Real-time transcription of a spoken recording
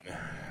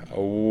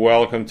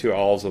Welcome to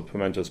Alls of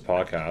Pimentos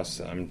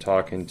podcast. I'm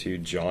talking to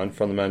John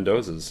from the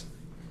Mendozaz.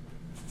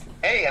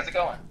 Hey, how's it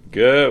going?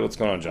 Good. What's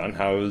going on, John?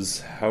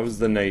 How's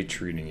the night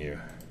treating you?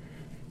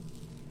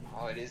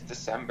 Oh, it is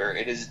December.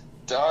 It is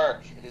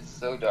dark. It is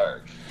so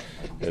dark.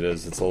 It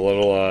is. It's a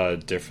little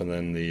different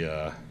than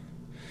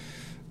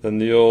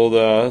the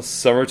old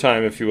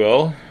summertime, if you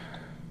will.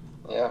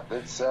 Yeah,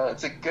 it's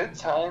a good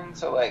time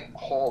to like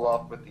hole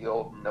up with the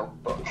old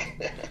notebook.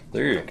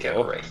 There you Get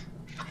go. it right.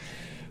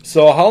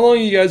 So, how long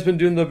you guys been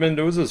doing the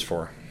Mendozaz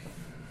for?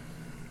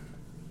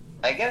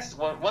 I guess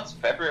once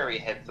February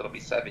hits, it'll be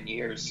 7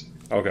 years.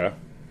 Okay.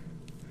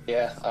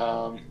 Yeah,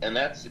 and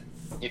that's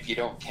if you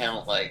don't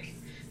count like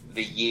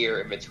the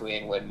year in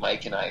between when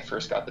Mike and I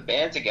first got the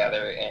band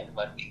together and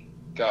when we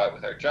got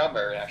with our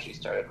drummer and actually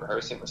started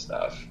rehearsing the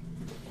stuff.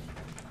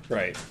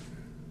 Right.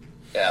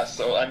 Yeah,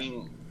 so I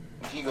mean,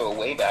 if you go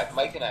way back,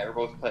 Mike and I were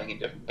both playing in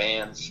different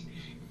bands,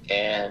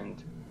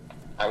 and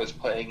I was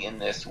playing in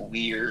this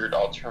weird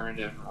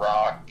alternative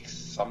rock,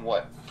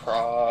 somewhat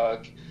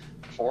prog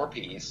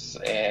 4-piece,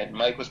 and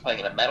Mike was playing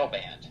in a metal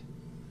band.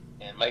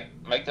 And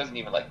Mike doesn't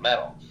even like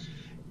metal.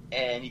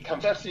 And he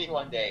comes up to me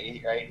one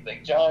day, right? He's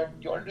like, John, do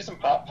you want to do some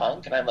pop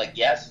punk? And I'm like,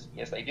 yes,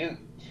 I do.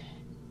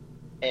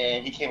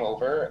 And he came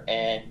over,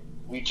 and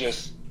we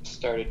just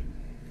started,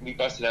 we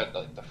busted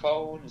out the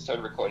phone and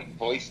started recording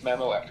voice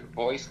memo after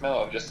voice memo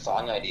of just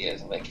song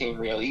ideas, and they came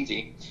real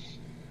easy.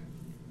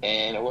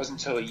 And it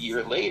wasn't until a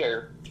year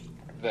later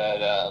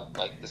that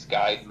this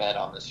guy I met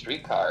on the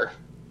streetcar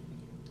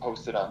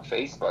posted on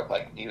Facebook,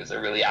 like he was a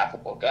really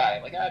affable guy.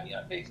 I'm like, I'd be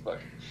on Facebook.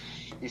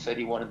 He said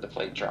he wanted to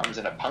play drums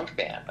in a punk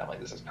band. I'm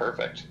like, this is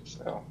perfect.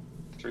 So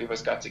the three of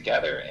us got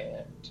together,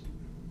 and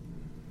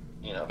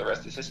the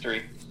rest is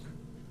history.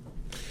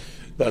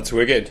 That's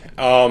wicked.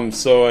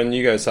 So, and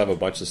you guys have a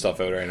bunch of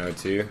stuff out right now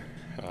too.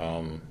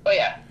 Oh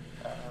yeah.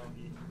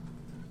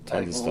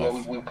 Tons of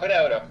stuff. We put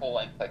out a full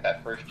length like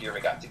that first year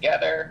we got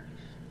together.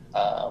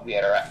 We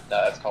had our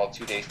it's called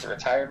 2 Days to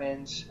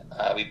Retirement.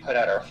 We put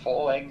out our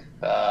full length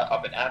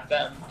Up and At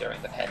Them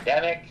during the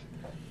pandemic.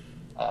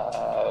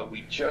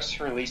 We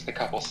just released a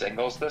couple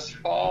singles this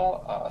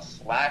fall.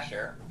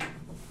 Slasher,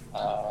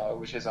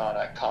 which is on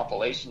a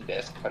compilation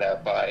disc put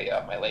out by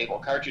my label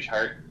Cartridge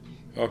Heart.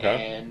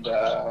 Okay. And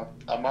a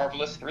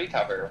Marvelous 3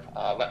 cover,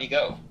 Let Me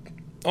Go.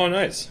 Oh,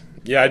 nice.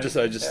 Yeah, I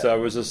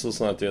was just listening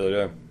to that the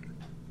other day.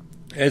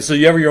 And so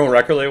you have your own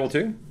record label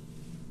too?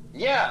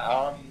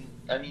 Yeah,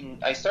 I mean,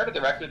 I started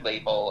the record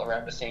label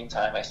around the same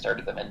time I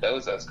started the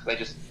Mendozaz because I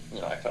just,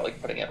 I felt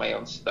like putting out my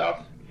own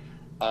stuff.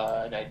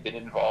 And I'd been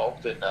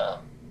involved in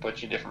a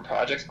bunch of different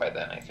projects by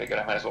then. I figured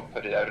I might as well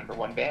put it out under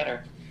one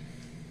banner.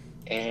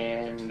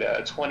 And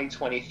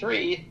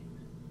 2023,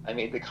 I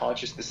made the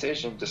conscious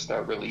decision to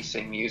start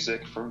releasing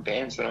music from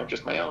bands that aren't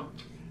just my own.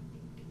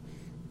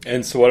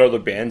 And so what other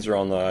bands are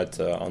on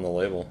the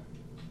label?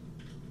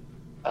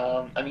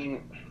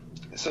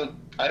 So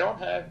I don't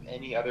have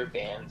any other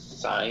bands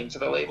signed to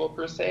the label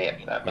per se. I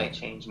mean, that might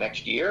change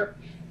next year.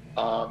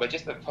 But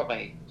just to put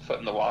my foot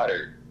in the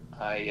water,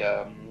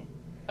 I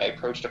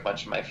approached a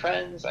bunch of my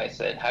friends. I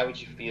said, how would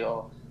you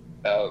feel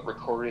about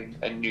recording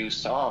a new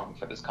song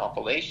for this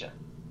compilation?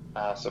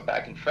 So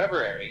back in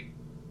February,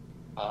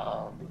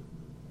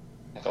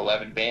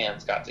 11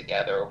 bands got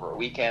together over a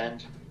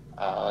weekend.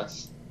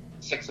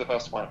 6 of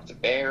us went up to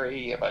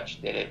Barrie, a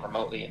bunch did it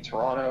remotely in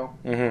Toronto,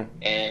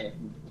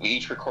 and we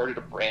each recorded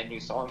a brand new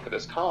song for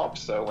this comp.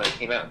 So when it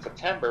came out in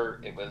September,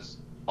 it was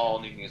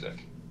all new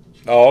music.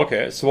 Oh,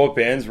 okay. So what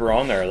bands were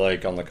on there,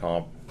 like on the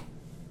comp?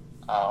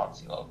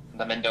 The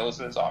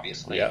Mendozaz,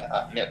 obviously.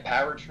 Yeah. Nip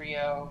Power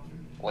Trio,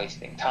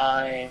 Wasting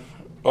Time.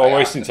 Oh,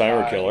 Wasting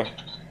Time are killer.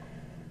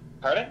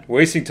 Pardon?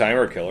 Wasting Time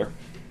are killer.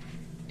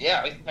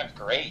 Yeah, Wasting Time's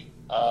great.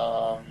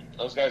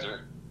 Those guys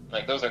are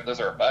those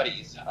are our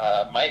buddies.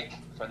 Mike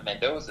from the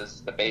Mendozaz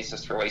is the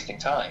bassist for Wasting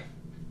Time.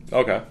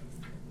 Okay.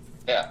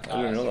 Yeah.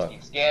 I didn't know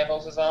 16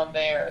 Scandals is on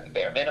there. The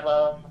Bare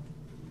Minimum.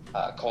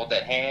 Cold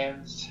Dead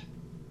Hands.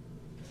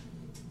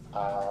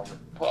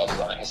 Who else is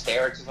on there?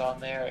 Hysterics is on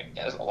there.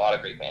 Yeah, there's a lot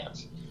of great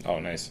bands. Oh,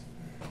 nice.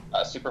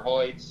 Super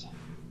Voids.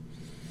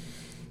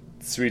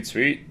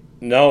 Sweet.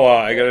 No,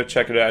 I gotta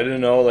check it out. I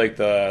didn't know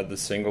the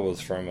single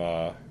was from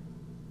a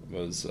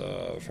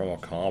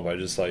comp. I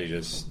just thought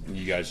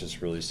you guys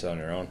just released it on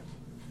your own.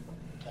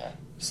 Yeah.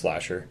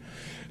 Slasher.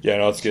 Yeah,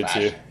 no, it's good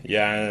too.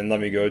 Yeah, and Let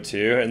Me Go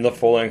too. And the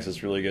full length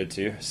is really good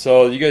too.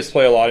 So you guys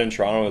play a lot in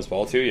Toronto as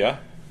well too, yeah?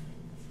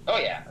 Oh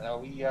yeah.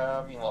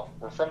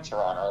 We're from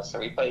Toronto, so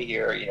we play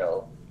here,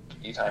 a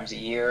few times a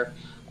year.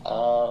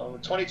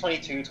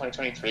 2022,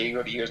 2023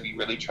 were the years we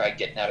really tried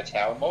getting out of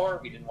town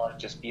more. We didn't want to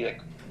just be like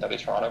another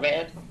Toronto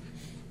band.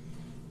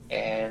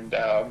 And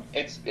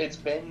it's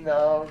been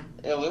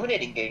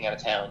illuminating getting out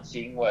of town,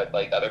 seeing what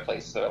like other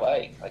places are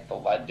like. Like the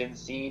London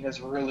scene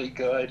is really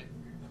good.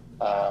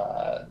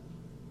 The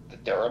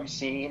Durham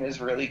scene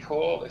is really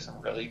cool. There's some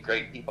really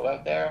great people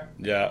out there.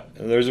 Yeah,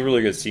 and there's a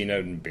really good scene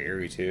out in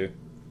Barrie too.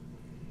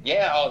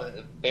 Yeah,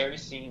 the Barrie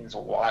scene's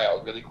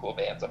wild. Really cool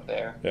bands up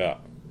there. Yeah.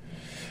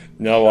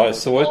 No,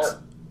 so what's...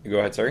 Go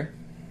ahead, sorry.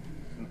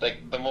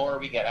 like the more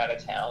we get out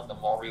of town, the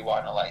more we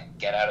want to like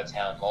get out of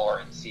town more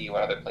and see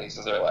what other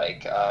places are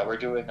like. We're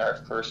doing our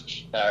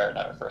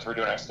we're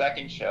doing our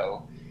second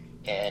show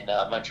in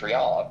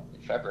Montreal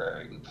in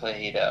February. We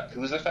played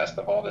Pousa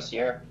Festival this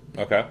year.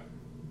 Okay.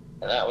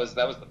 And that was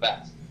the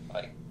best.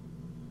 Like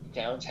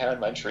downtown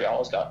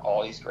Montreal's got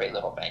all these great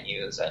little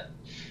venues, and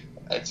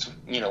it's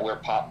where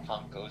pop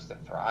punk goes to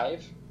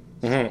thrive.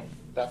 Mm-hmm.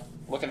 So,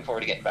 looking forward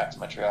to getting back to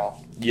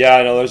Montreal. Yeah,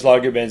 I know there's a lot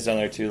of good bands down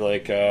there too.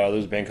 Like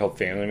there's a band called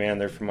Family Man.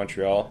 They're from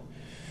Montreal.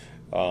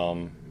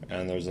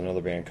 And there's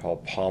another band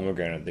called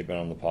Pomegranate. They've been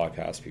on the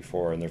podcast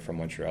before, and they're from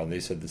Montreal. And they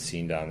said the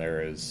scene down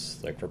there is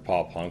like for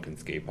pop punk and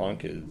skate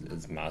punk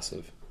is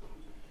massive.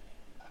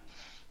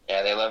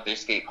 Yeah, they love their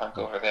skate punk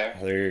over there.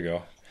 There you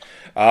go.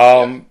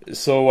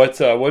 So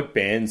what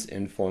bands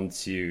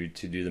influence you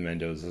to do the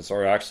Mendozaz,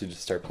 or actually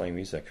just start playing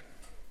music?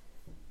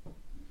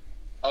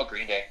 Oh,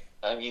 Green Day.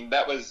 I mean,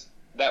 that was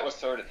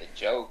sort of the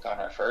joke on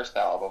our first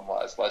album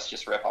was let's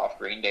just rip off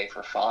Green Day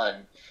for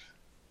fun.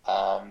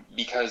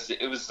 Because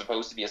it was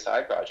supposed to be a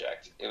side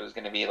project. It was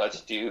going to be,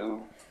 let's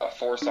do a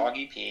 4-song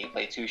EP,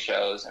 play 2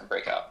 shows, and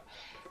break up.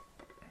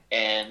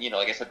 And,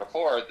 like I said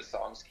before, the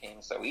songs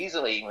came so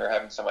easily, and we were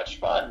having so much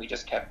fun, we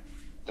just kept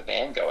the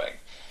band going.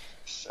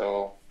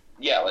 So,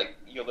 yeah, like,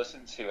 you'll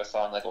listen to a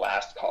song like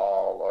Last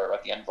Call or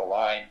At the End of the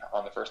Line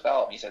on the first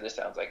album, you say, this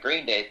sounds like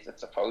Green Day,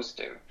 it's supposed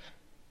to.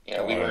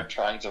 We weren't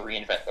trying to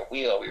reinvent the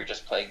wheel, we were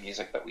just playing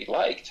music that we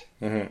liked.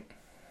 Mm-hmm.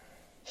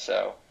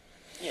 So,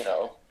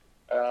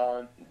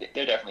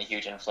 they're definitely a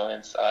huge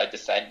influence.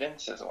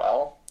 Descendants as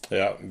well.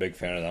 Yeah, I'm a big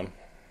fan of them.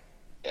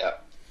 Yeah.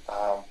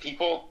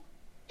 People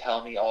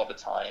tell me all the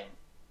time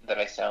that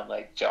I sound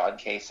like John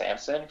K.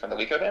 Samson from the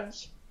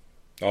Weekends.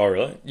 Oh,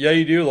 really? Yeah,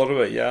 you do a little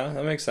bit. Yeah,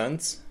 that makes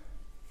sense.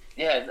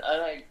 Yeah, and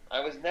I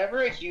was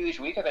never a huge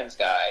Weekends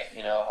guy.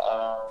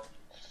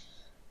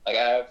 Like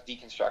I have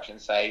Deconstruction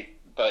Site,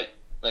 but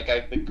like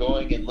I've been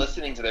going and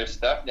listening to their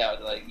stuff now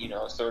to like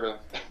sort of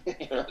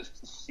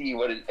see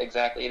what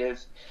exactly it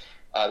is.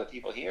 The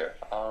people here,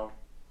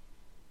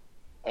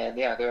 and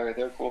yeah, they're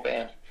a cool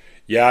band.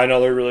 Yeah, I know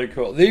they're really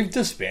cool. They've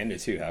disbanded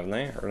too, haven't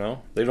they? Or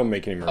no? They don't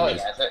make any more. Oh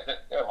yeah,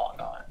 they're long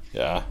gone.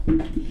 Yeah,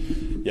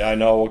 I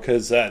know. Well,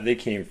 because they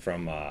came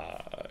from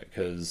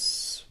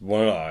because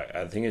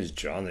I think it's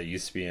John that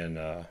used to be in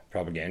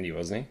Propaganda,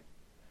 wasn't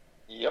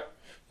he? Yep.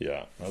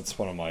 Yeah, that's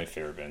one of my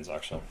favorite bands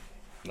actually.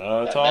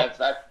 That's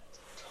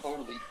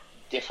totally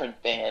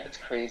different band. It's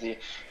crazy.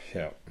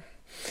 Yeah.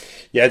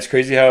 Yeah, it's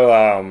crazy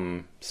how,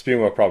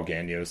 speaking about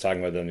Propaganda, I was talking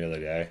about them the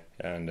other day,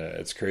 and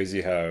it's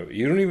crazy how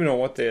you don't even know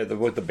what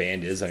the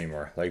band is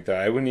anymore. Like,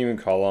 I wouldn't even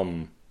call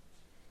them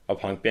a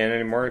punk band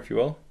anymore, if you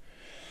will.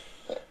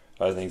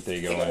 I think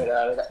they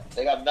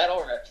they got metal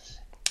riffs.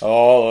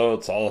 Oh,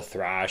 it's all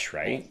thrash,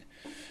 right?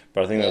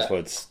 But I think that's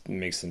what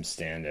makes them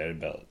stand out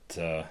about,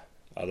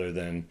 other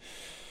than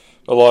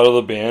a lot of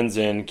the bands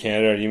in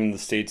Canada and even the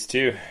States,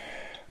 too.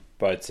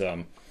 But,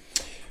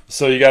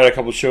 so you got a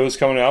couple shows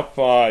coming up.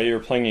 You're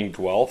playing in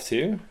Guelph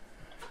too.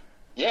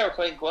 Yeah, we're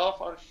playing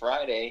Guelph on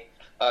Friday.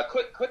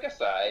 Quick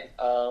aside,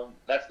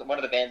 that's one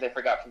of the bands I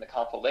forgot from the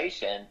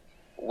compilation.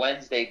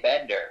 Wednesday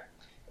Bender.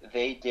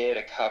 They did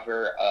a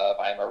cover of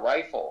 "I'm a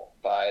Rifle"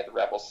 by the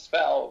Rebel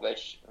Spell,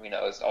 which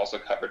is also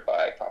covered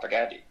by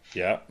Propaganda.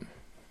 Yeah.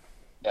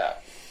 Yeah.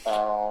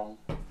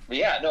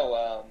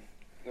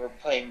 We're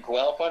playing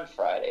Guelph on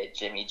Friday,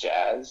 Jimmy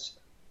Jazz,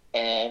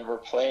 and we're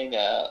playing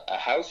a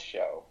house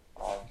show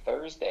on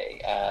Thursday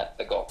at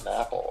the Golden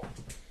Apple.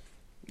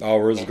 Oh,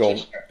 where's the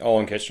Golden? Oh,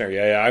 in Kitchener.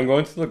 Yeah. I'm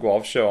going to the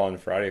Guelph show on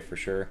Friday for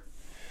sure.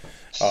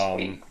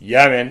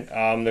 Yeah,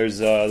 man.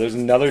 There's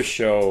another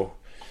show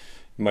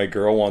my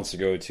girl wants to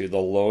go to. The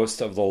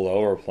Lowest of the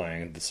Low are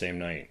playing the same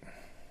night.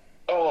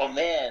 Oh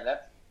man,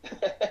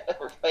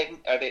 we're playing.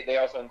 Are they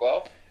also in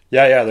Guelph?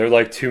 Yeah. They're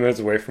like 2 minutes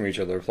away from each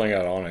other. They're playing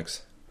at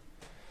Onyx.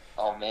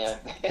 Oh man,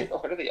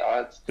 what are the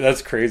odds?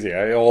 That's crazy.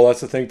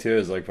 That's the thing too.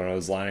 Is like when I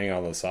was lining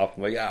on this up,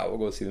 I'm like, yeah, we'll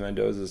go see the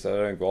Mendozaz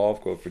in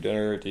Guelph, go for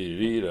dinner,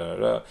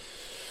 da.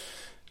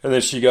 And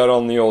then she got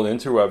on the old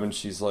interweb and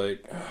she's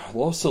like,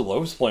 Los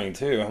Lob's playing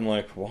too. I'm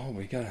like, well,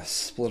 we gotta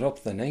split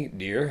up the night,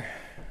 dear.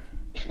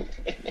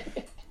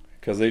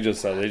 Because they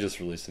just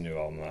released a new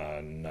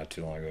album not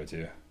too long ago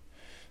too.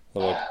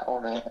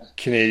 Man.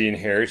 Canadian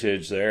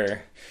heritage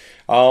there.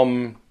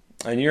 And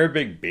you're a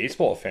big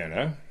baseball fan,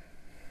 huh?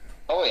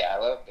 Oh yeah, I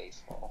love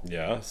baseball.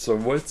 Yeah. So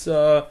what's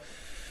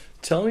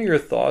tell me your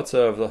thoughts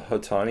of the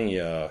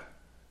Hatani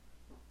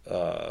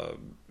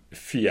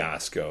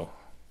fiasco.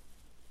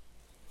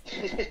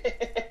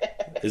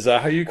 Is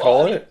that how you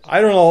call it? I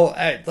don't know.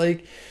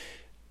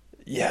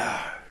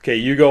 Yeah. Okay,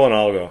 you go and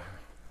I'll go.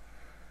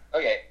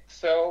 Okay,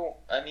 so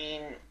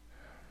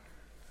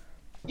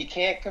you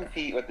can't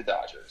compete with the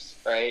Dodgers,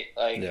 right?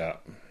 Yeah.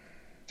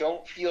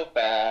 Don't feel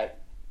bad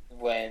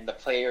when the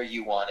player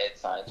you wanted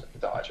signs with the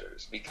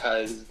Dodgers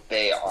because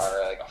they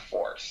are like a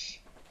force.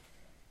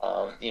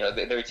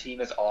 Their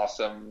team is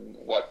awesome.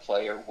 What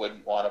player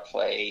wouldn't want to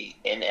play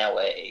in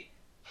LA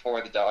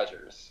for the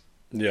Dodgers?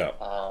 Yeah.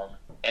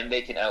 And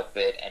they can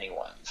outbid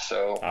anyone.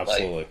 So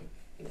absolutely.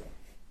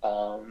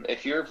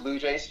 If you're a Blue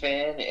Jays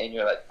fan and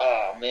you're like,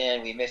 oh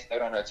man, we missed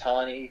out on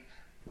Ohtani,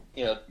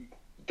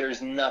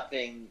 there's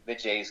nothing the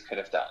Jays could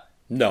have done.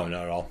 No,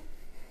 not at all.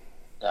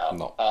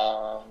 No.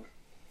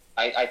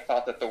 I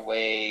thought that the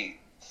way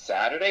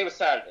Saturday was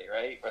Saturday,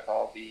 right? With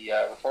all the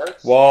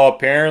reports? Well,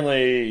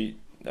 apparently,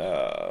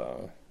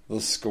 the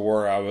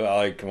score, I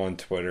like on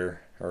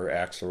Twitter, or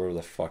X, or whatever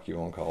the fuck you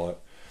want to call it.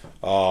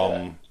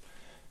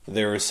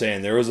 They were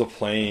saying there was a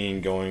plane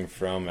going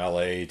from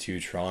LA to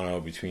Toronto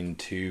between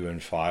 2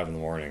 and 5 in the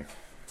morning.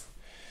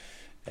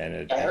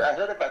 And I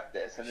heard about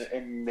this,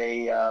 and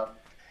they,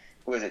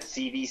 was it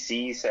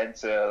CBC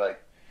sent a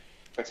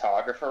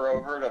photographer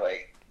over to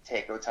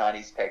take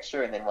Ohtani's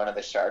picture, and then one of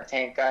the Shark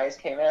Tank guys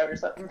came out or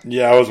something?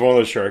 Yeah, I was one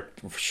of the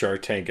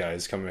Shark Tank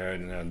guys coming out,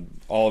 and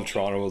then all of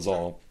Toronto was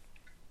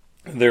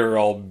they were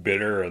all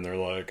bitter, and they're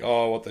like,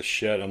 oh, what the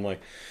shit. I'm like,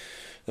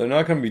 they're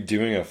not going to be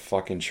doing a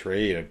fucking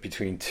trade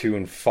between 2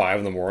 and 5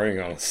 in the morning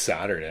on a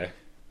Saturday.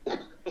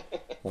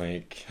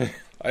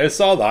 I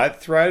saw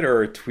that thread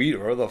or a tweet, or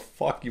whatever the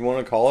fuck you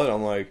want to call it.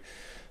 I'm like,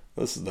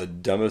 this is the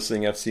dumbest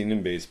thing I've seen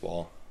in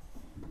baseball.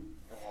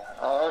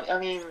 Yeah. I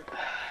mean,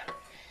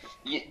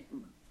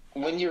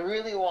 when you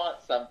really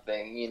want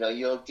something,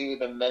 you'll do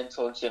the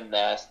mental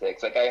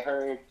gymnastics. I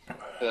heard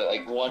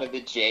one of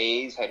the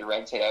Jays had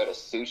rented out a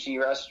sushi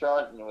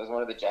restaurant, and it was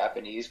one of the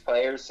Japanese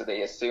players, so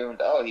they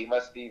assumed, oh, he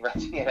must be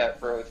renting it out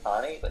for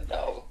Ohtani, but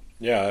no.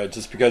 Yeah,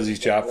 just because he's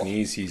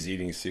Japanese, he's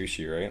eating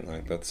sushi,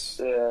 right? That's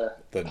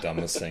the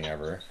dumbest thing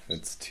ever.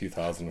 It's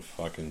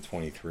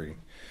 2023.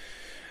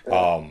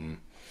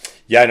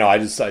 Yeah, no, I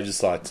just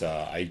thought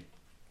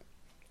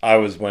I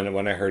was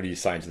when I heard he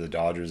signed to the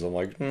Dodgers, I'm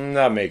like,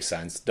 that makes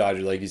sense.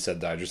 Dodgers, like you said,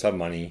 Dodgers have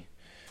money.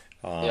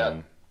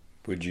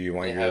 Would you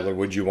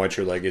want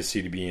your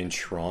legacy to be in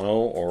Toronto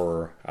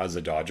or as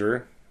a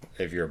Dodger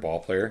if you're a ball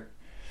player?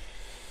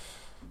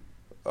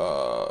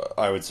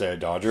 I would say a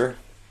Dodger.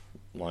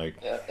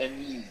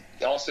 And he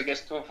also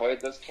gets to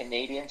avoid those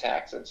Canadian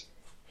taxes.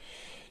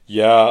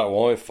 Yeah,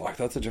 well, fuck,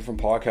 that's a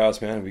different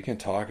podcast, man. We can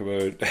talk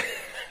about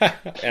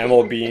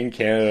MLB in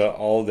Canada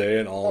all day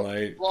and all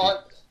night.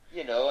 Well,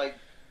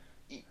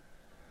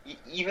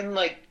 even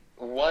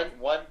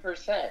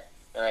 1%,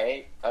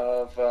 right,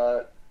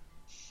 of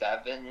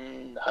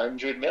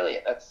 700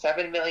 million. That's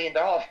 $7 million in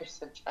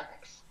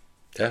tax.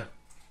 Yeah,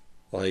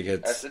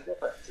 that's the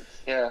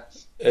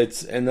difference.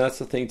 And that's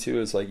the thing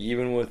too. Is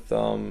even with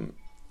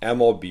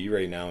MLB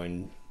right now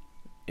in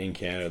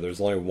Canada, there's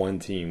only one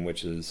team,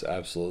 which is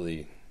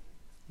absolutely,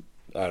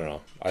 I don't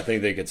know. I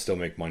think they could still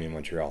make money in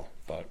Montreal,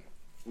 but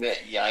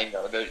yeah, I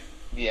know the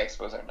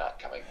Expos are not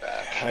coming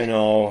back. I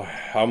know.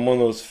 I'm one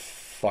of those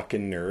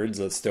fucking nerds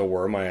that still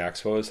wear my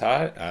Expos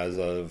hat as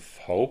of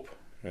hope,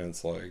 and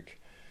it's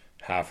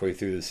halfway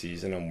through the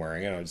season, I'm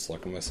wearing it. I just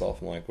look at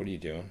myself and I'm like, what are you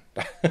doing?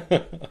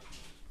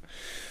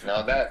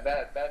 No,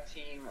 that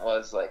team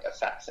was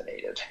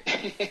assassinated.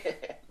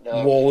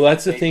 No, well,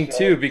 that's the thing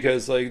too,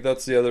 because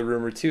that's the other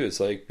rumor too. It's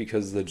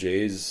because the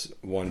Jays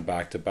won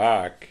back to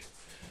back,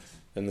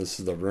 and this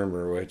is the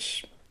rumor,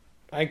 which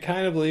I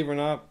kind of believe or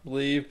not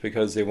believe,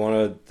 because they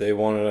wanted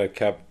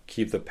to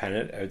keep the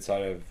pennant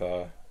outside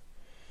of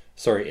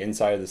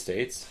inside of the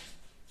States,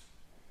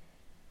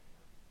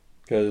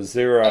 because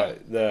they were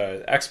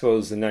the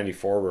Expos in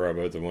 '94 were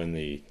about to win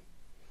the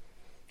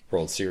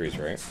World Series,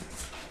 right?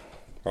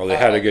 Or they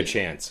had a good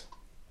chance.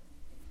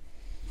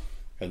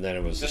 And then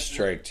it was a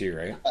strike too,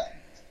 right?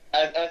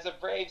 As a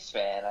Braves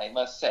fan, I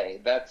must say,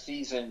 that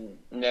season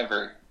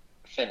never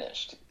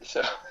finished.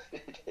 So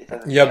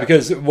yeah,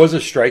 because it was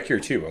a strike year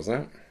too,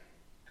 wasn't it?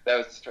 That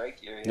was a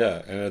strike year,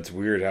 yeah. And it's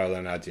weird how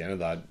then at the end of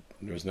that,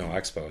 there was no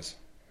Expos.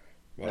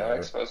 Whatever.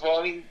 No Expos. Well,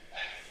 I mean...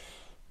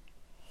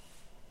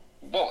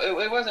 Well,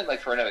 it wasn't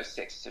for another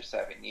 6 or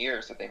 7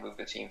 years that they moved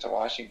the team to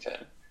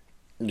Washington.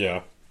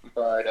 Yeah.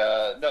 But,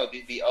 no,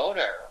 the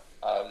owner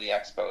of the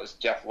Expos,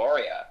 Jeff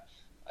Loria,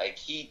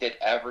 he did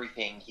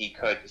everything he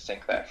could to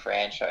sink that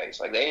franchise.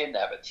 They didn't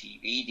have a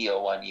TV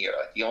deal one year.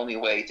 The only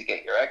way to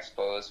get your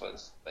Expos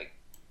was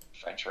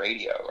French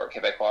radio or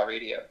Quebecois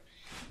radio.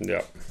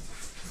 Yeah.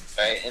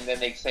 Right, and then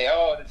they say,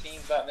 "Oh, the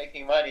team's not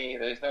making money.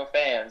 There's no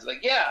fans."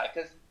 Yeah,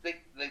 because the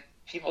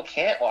people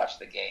can't watch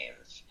the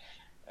games.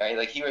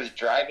 Right, he was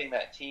driving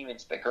that team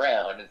into the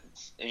ground,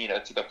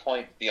 to the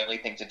point the only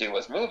thing to do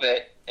was move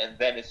it. And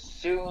then as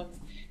soon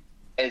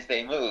as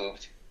they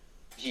moved,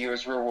 he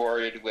was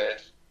rewarded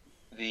with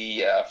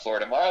the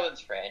Florida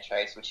Marlins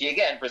franchise, which he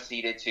again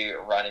proceeded to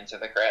run into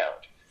the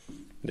ground.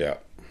 Yeah.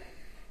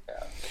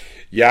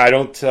 Yeah, I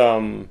don't...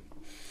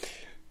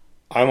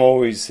 I'm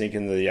always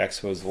thinking that the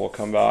Expos will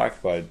come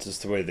back, but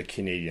just the way the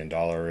Canadian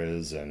dollar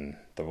is and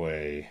the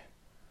way...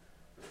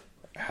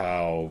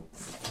 How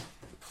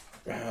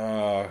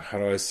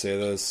do I say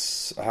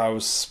this? How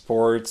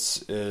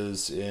sports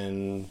is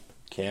in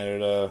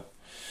Canada,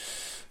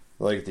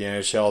 the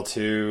NHL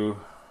too.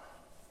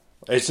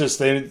 It's just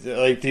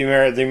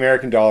the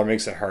American dollar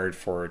makes it hard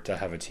for it to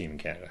have a team in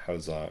Canada.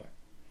 How's that?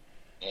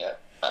 Yeah,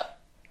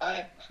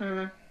 I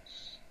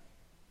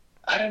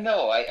don't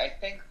know. I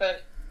think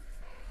that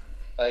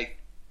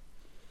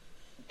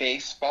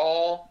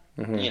baseball,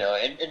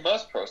 Mm-hmm. and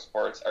most pro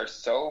sports are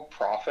so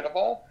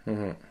profitable.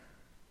 Mm-hmm.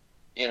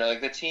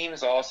 Like the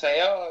teams all say,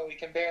 "Oh, we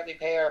can barely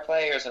pay our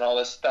players" and all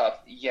this stuff.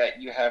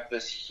 Yet you have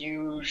this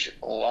huge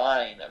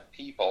line of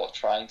people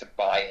trying to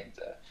buy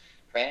into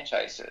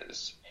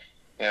franchises.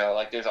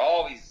 Like there's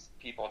always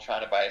people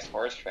trying to buy a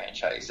sports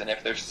franchise, and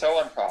if they're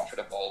so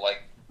unprofitable,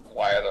 like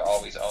why are there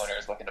always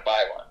owners looking to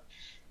buy one?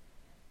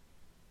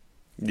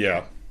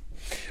 Yeah.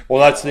 Well,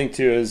 that's the thing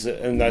too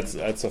and that's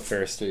a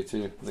fair state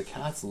too. The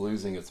cat's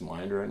losing its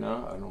mind right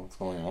now. I don't know what's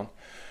going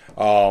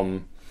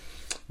on.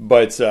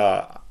 But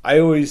I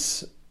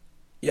always,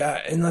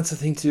 yeah, and that's the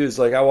thing too is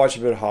like I watch a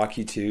bit of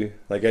hockey too.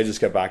 Like I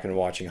just got back into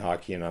watching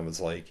hockey, and I was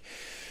like,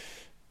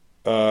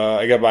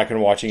 I got back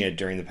into watching it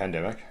during the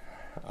pandemic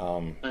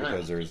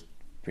because there's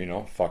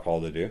fuck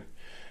all to do.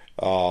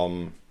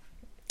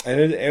 And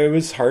it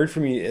was hard for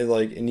me,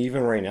 and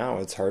even right now,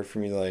 it's hard for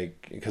me,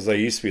 because I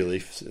used to be a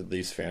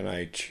Leafs fan.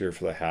 I cheer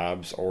for the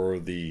Habs or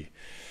the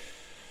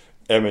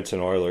Edmonton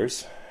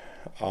Oilers.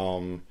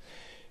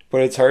 But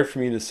it's hard for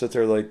me to sit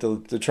there,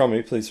 the Toronto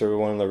Maple Leafs are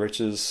one of the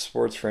richest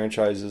sports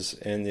franchises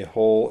in the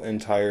whole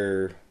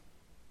entire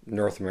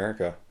North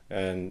America.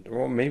 And,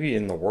 well, maybe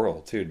in the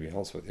world, too, to be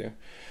honest with you.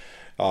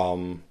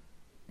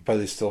 But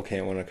they still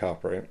can't win a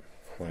cup, right?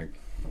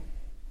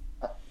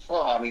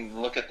 Well, I mean,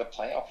 look at the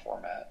playoff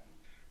format.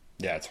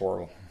 Yeah, it's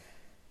horrible.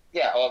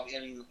 Yeah, well, I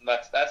mean,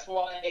 that's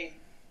why,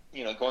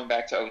 going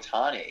back to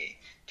Ohtani,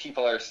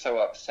 people are so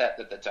upset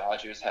that the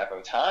Dodgers have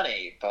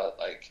Ohtani, but,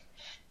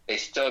 they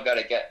still got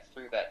to get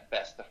through that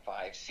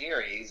best-of-5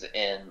 series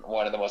in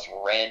one of the most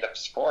random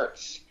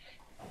sports.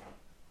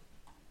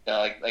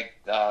 In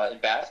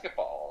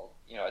basketball,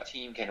 a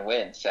team can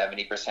win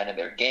 70% of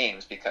their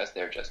games because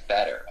they're just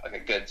better. Like, a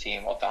good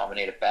team will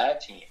dominate a bad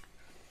team.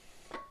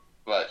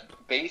 But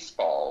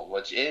baseball,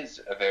 which is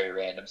a very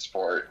random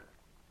sport,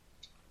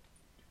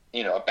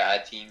 a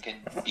bad team can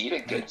beat a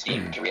good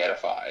team 3 out of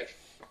 5.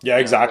 Yeah,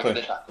 exactly.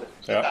 The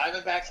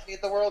Diamondbacks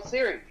beat the World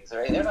Series,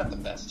 right? They're not the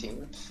best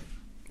team.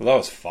 Well, that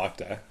was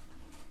fucked, eh?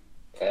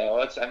 Yeah, well,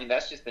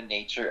 that's just the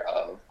nature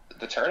of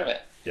the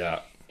tournament. Yeah.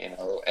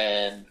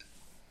 And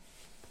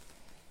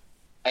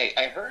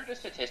I heard a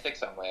statistic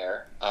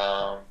somewhere,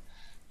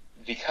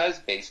 because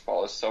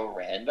baseball is so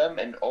random,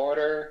 in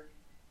order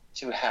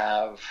to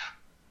have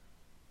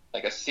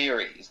a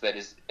series that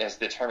is as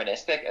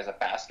deterministic as a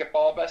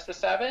basketball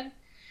best-of-7,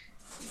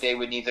 they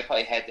would need to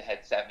play head-to-head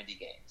 70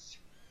 games.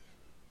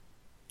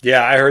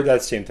 Yeah, I heard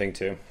that same thing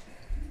too.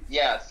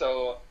 Yeah,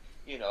 so,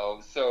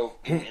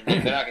 and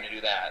they're not going to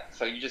do that.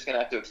 So you're just going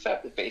to have to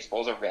accept that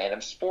baseball is a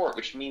random sport,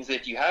 which means that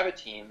if you have a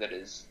team that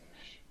is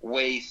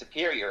way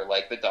superior,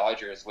 like the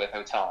Dodgers with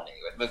Ohtani,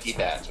 with Mookie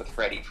Betts, with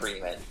Freddie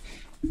Freeman,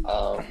 it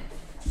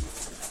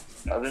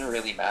doesn't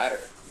really matter.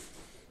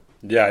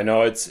 Yeah, I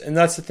know. And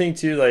that's the thing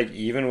too,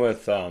 even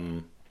with,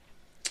 the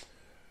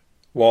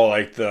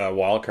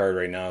wild card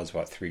right now is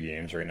 3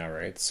 games right now,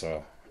 right?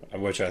 So,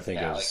 which I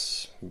think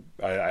is,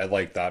 I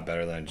like that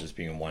better than just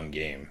being 1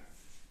 game.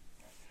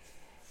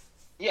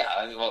 Yeah,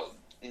 I mean, well,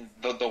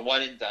 the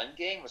one and done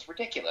game was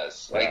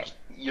ridiculous.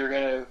 You're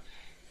gonna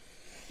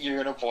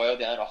boil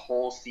down a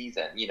whole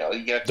season. You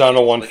get down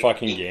to 1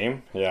 fucking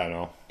game. Yeah, I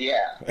know.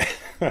 Yeah.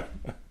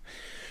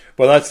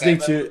 Well, that's the thing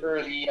too.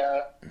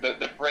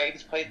 The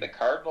Braves played the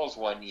Cardinals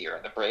one year,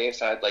 and the Braves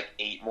had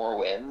 8 more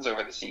wins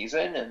over the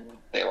season, and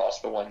they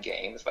lost the 1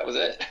 game. So that was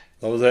it.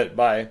 That was it.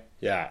 Bye.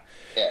 Yeah.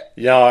 Yeah.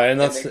 Yeah, and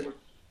that's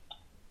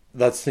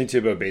the thing too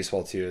about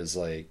baseball too is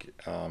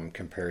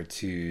compared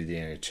to the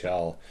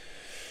NHL,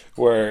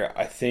 where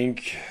I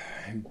think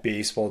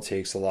baseball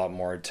takes a lot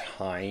more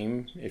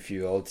time, if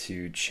you will,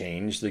 to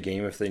change the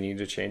game if they need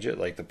to change it,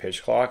 like the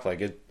pitch clock.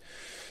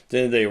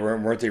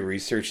 Weren't they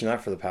researching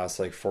that for the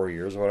past 4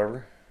 years or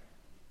whatever?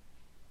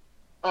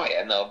 Oh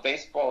yeah, no.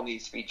 Baseball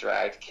needs to be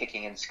dragged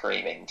kicking and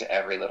screaming to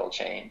every little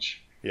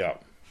change. Yeah,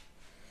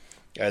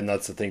 and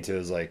that's the thing too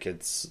is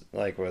it's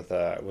with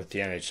the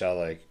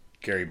NHL,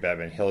 Gary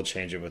Bettman, he'll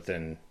change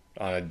it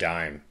on a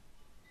dime,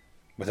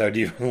 without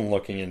even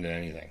looking into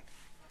anything.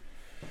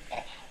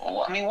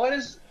 Well, I mean, what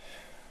is?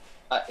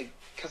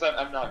 Because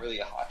I'm not really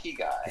a hockey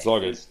guy. It's all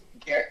good.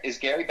 Is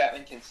Gary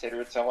Bettman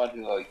considered someone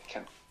who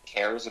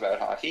cares about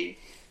hockey?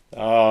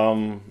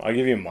 I'll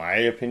give you my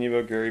opinion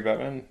about Gary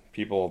Bettman.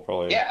 People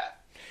probably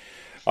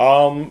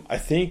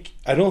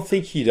I don't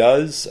think he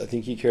does. I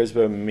think he cares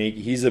about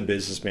he's a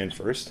businessman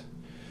first.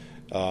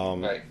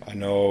 Right. I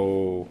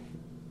know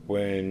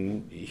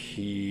when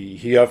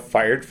he got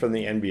fired from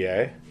the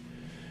NBA,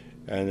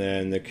 and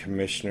then the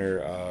commissioner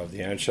of the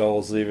NHL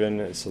was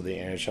leaving, so the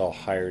NHL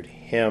hired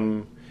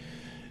him,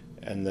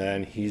 and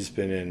then he's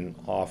been in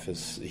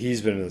office.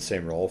 He's been in the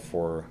same role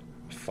for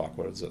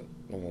what is it?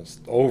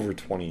 Almost over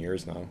 20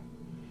 years now.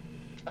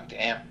 Oh,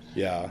 damn.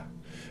 Yeah.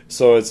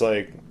 So it's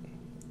I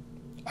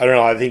don't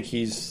know. I think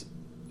he's.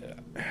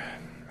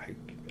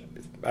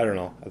 I don't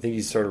know. I think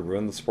he's sort of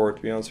ruined the sport,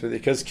 to be honest with you,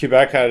 because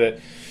Quebec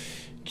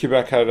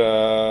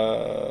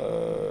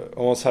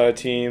almost had a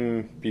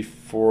team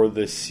before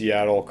the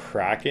Seattle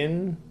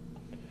Kraken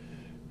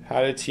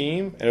had a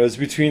team, and it was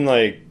between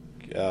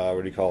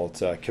what do you call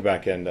it,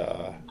 Quebec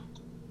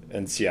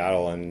and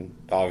Seattle, and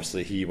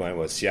obviously he went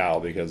with Seattle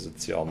because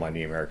it's the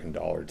almighty American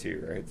dollar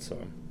too, right? So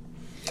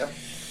Yep.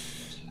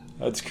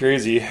 that's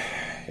crazy.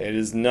 It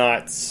is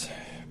nuts.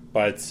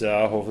 But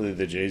hopefully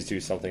the Jays do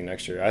something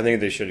next year. I think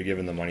they should have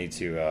given the money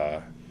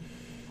to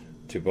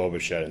Bo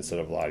Bichette instead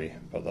of Lottie,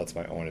 but that's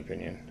my own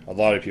opinion. A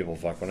lot of people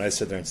fuck when I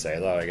sit there and say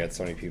that. I get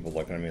so many people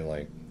looking at me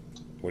like,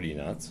 "What are you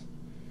nuts?"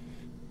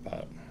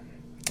 But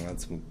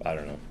I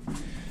don't know. I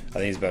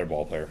think he's a better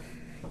ball player.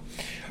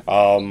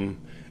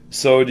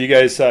 So do you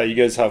guys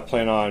have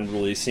plan on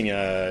releasing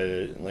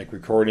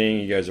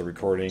recording? You guys are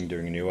recording,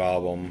 doing a new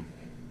album.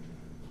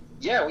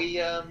 Yeah,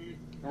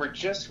 we're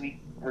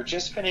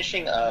just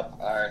finishing up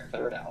our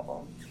third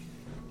album.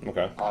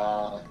 Okay.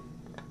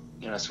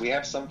 So we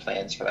have some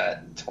plans for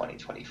that in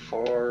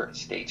 2024.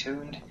 Stay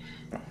tuned.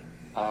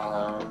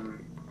 We're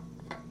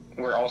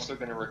also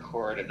going to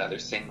record another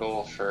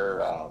single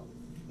for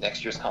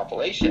next year's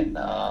compilation.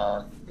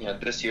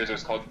 This year's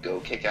was called Go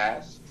Kick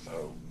Ass.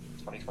 So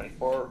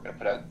 2024, we're going to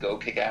put out Go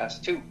Kick Ass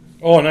 2.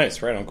 Oh,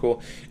 nice. Right on.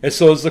 Cool. And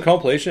so is the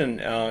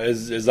compilation,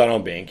 is that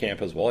on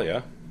Bandcamp as well,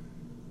 yeah?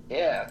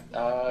 Yeah.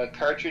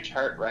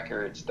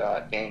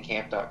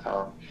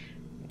 cartridgeheartrecords.bandcamp.com.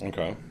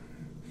 Okay.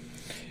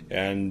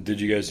 And did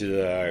you guys do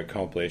the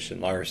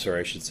compilation? Or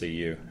sorry, I should say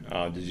you.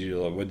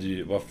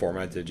 What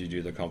format did you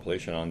do the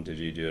compilation on? Did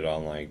you do it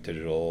on like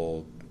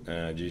digital?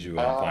 Did you do it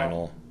on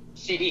vinyl?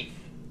 CD.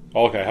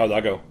 Oh, okay, how'd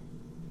that go?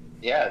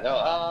 Yeah,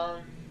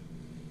 no.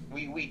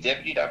 We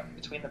divvied up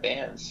between the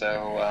bands. So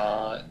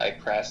I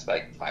pressed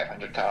like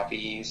 500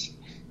 copies,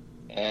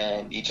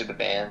 and each of the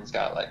bands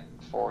got like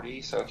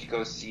 40. So if you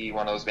go see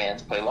one of those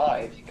bands play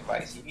live, you can buy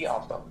a CD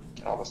off them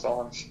and all the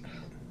songs.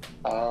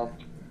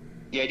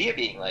 The idea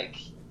being like,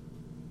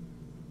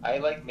 I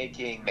like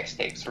making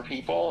mixtapes for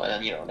people,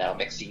 and now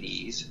mix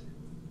CDs,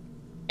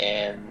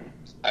 and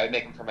I would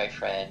make them for my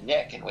friend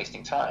Nick and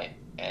wasting time.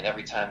 And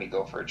every time we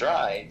go for a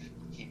drive,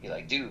 he'd be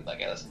like, "Dude,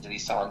 like I listen to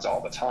these songs all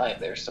the time;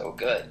 they're so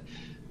good.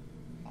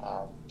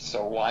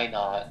 So why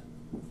not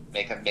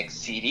make a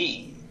mixed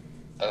CD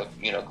of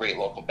great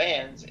local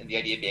bands?" And the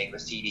idea being the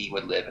CD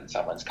would live in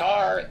someone's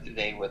car,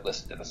 they would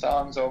listen to the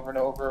songs over and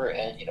over,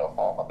 and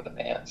fall in love with the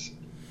bands.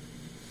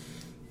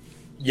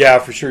 Yeah,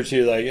 for sure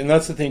too. Like, and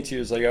that's the thing too,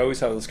 is like I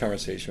always have this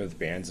conversation with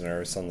bands and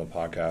artists on the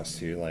podcast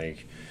too.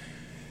 Like,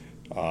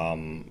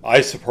 I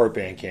support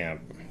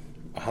Bandcamp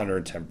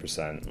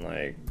 110%.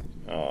 Like,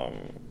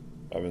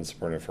 I've been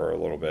supporting it for a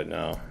little bit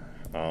now.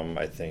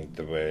 I think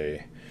the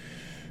way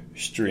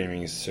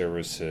streaming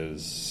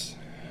services,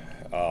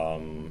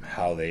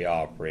 how they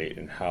operate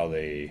and how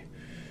they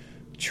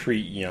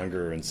treat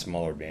younger and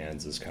smaller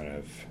bands is kind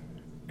of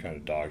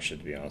dog shit,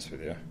 to be honest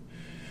with you.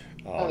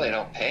 They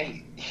don't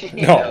pay.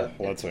 No,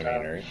 well, that's what I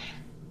mean, right?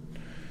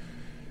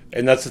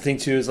 And that's the thing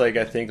too, is like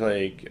I think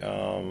like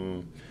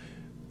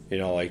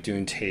like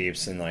doing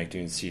tapes and like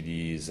doing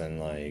CDs and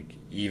like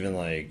even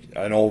like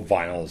I know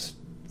vinyl is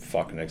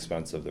fucking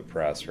expensive to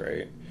press,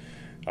 right?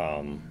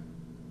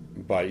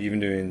 But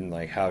even doing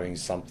like having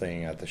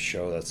something at the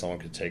show that someone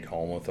could take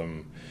home with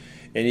them,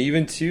 and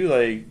even too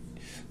like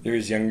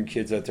there's younger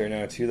kids out there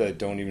now too that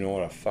don't even know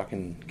what a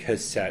fucking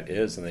cassette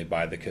is, and they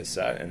buy the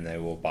cassette and they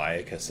will buy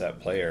a cassette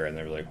player and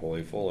they're like,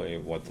 holy foley,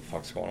 what the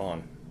fuck's going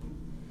on?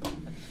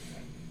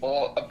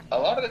 Well, a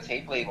lot of the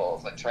tape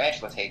labels, like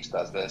Tarantula Tapes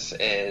does this,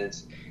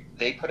 is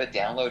they put a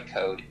download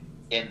code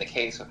in the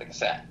case with the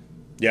cassette.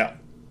 Yeah,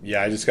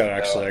 I just got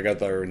I got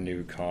their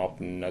new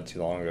comp not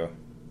too long ago.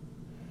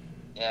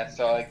 Yeah,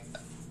 so like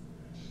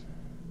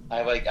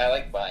I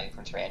like buying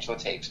from Tarantula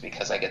Tapes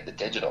because I get the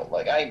digital.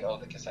 Like, I know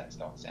the cassettes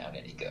don't sound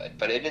any good,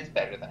 but it is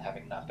better than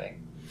having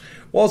nothing.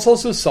 Well, it's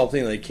also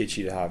something like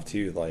kitschy to have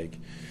too, like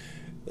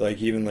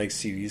even like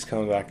CDs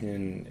coming back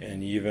in,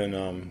 and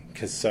even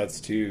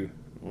cassettes too.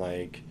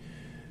 Like,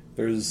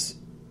 there's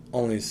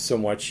only so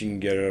much you can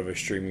get out of a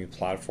streaming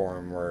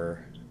platform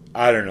where,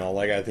 I don't know,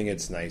 like I think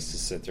it's nice to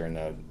sit there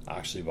and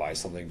actually buy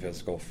something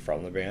physical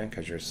from the band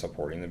because you're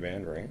supporting the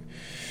band, right?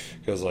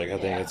 Because like I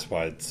think it's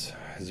what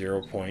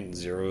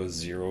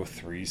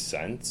 0.003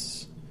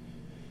 cents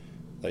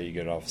that you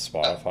get off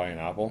Spotify and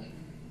Apple.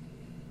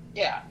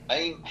 Yeah, I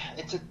mean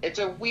it's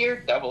a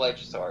weird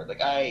double-edged sword.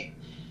 Like I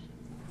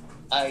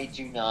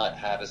do not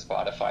have a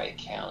Spotify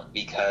account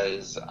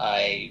because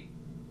I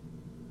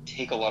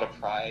take a lot of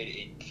pride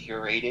in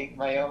curating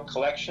my own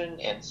collection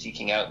and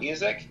seeking out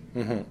music.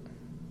 Mm-hmm.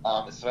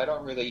 So I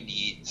don't really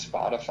need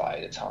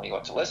Spotify to tell me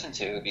what to listen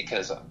to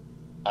because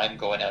I'm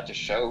going out to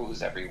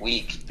shows every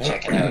week,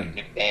 checking out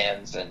new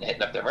bands and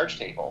hitting up their merch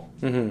table.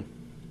 Mm-hmm.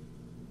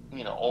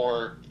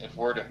 Or if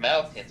word of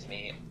mouth hits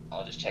me,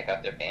 I'll just check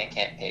out their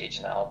Bandcamp page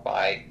and I'll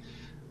buy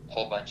a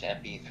whole bunch of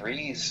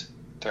MP3s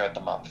throughout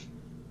the month.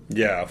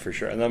 Yeah, for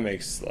sure, and that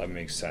makes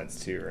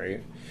sense too,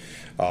 right?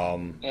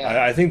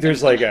 I think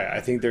there's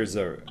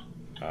a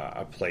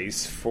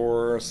place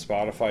for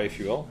Spotify, if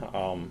you will,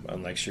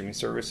 and like streaming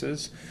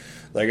services.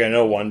 Like I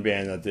know one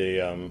band that they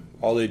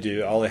all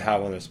they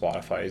have on their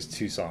Spotify is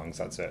 2 songs.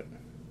 That's it,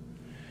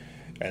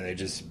 and they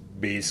just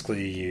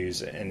basically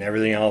use, and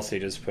everything else they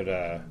just put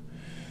a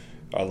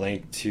a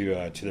link to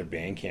their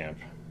Bandcamp.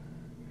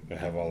 They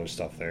have all their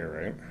stuff there,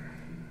 right?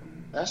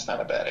 That's not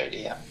a bad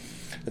idea.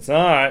 It's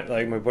not.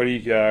 Like, my buddy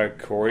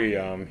Corey,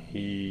 he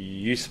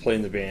used to play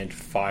in the band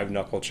Five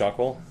Knuckle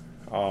Chuckle.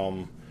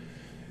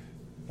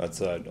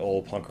 That's an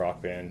old punk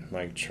rock band,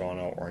 like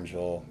Toronto,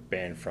 Orangeville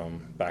band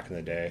from back in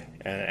the day.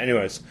 And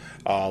anyways,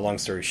 long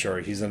story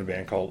short, he's in a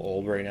band called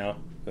Old right now.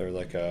 They're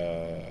like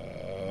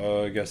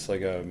I guess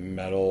like a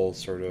metal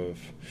sort of,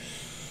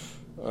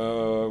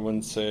 I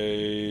wouldn't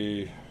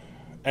say...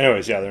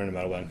 Anyways, yeah, they're in a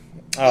metal band.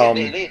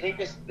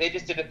 They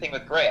just did a thing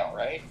with Grail,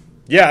 right?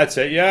 Yeah, that's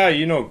it. Yeah,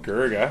 you know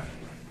Gerg, eh?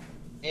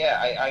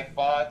 Yeah, I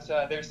bought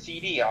their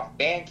CD off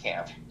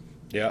Bandcamp.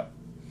 Yeah.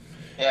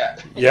 Yeah.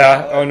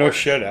 Yeah. Oh, no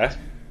shit, eh?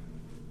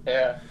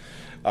 Yeah.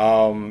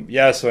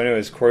 Yeah, so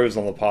anyways, Corey was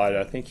on the pod.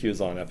 I think he was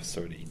on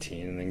episode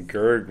 18. And then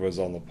Gerg was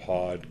on the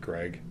pod,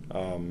 Greg.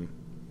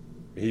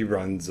 He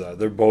runs,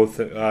 they're both,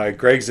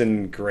 Greg's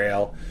in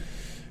Grail.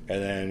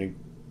 And then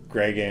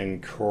Greg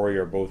and Corey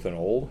are both in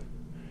Old.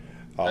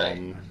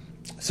 Right.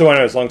 So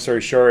anyways, long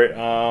story short,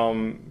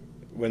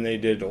 when they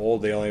did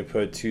Old, they only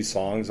put 2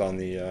 songs on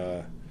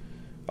the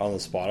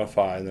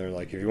Spotify. And they're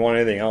like, if you want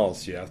anything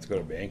else, you have to go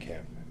to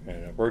Bandcamp.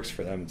 And it works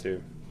for them,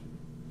 too.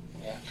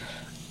 Yeah.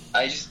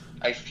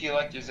 I feel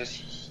like there's this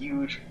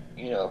huge,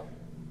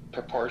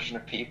 proportion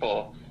of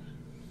people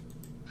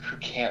who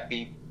can't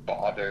be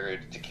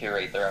bothered to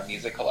curate their own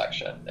music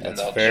collection, and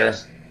That's they'll fair.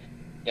 just,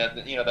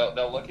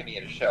 they'll look at me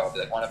at a show, and be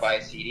like, "Want to buy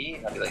a CD?"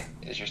 And I'll be like,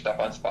 "Is your stuff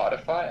on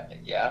Spotify?" I'm like,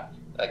 "Yeah."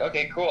 Like,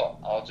 okay, cool.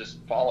 I'll just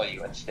follow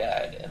you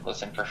instead and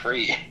listen for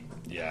free.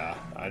 Yeah,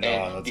 I know.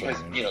 And That's because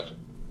what I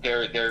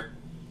mean.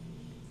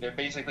 they're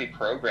basically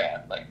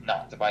programmed like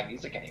not to buy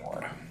music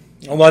anymore.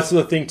 Well, that's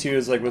the thing too,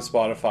 is like with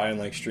Spotify and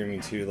like streaming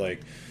too,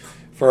 like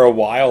for a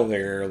while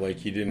there,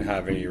 like you didn't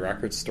have any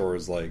record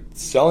stores like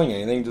selling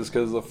anything just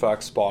because of the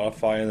fact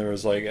Spotify, and there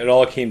was like, it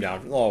all came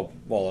down. Well,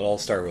 it all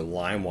started with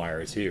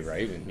LimeWire too,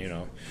 right? And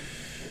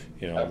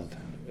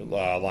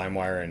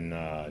LimeWire and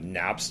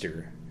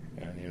Napster,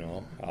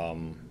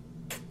 and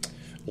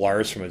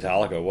Lars from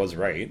Metallica was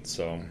right,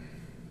 so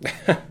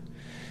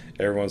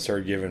everyone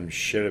started giving him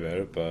shit about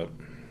it, but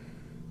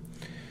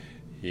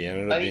he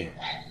ended up being...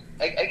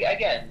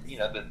 Again,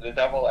 the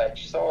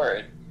double-edged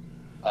sword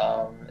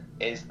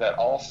is that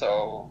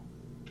also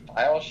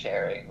file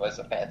sharing was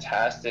a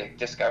fantastic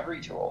discovery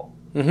tool.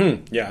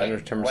 Mm-hmm. Yeah, like,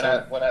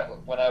 100%.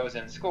 When I was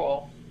in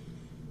school,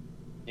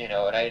 and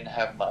I didn't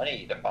have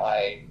money to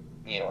buy,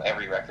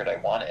 every record I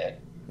wanted,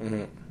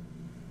 Mm-hmm.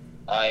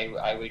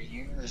 I would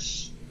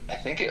use, I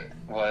think it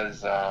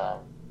was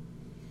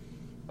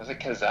it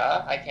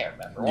Kazaa? I can't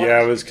remember.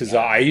 Yeah, it was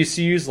Kazaa. I used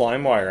to use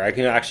LimeWire. I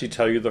can actually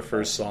tell you the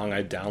first song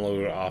I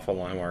downloaded off of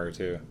LimeWire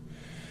too.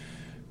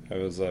 It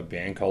was a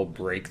band called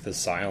Break the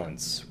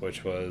Silence,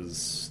 which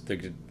was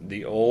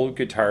the old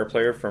guitar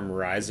player from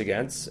Rise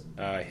Against,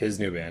 his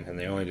new band, and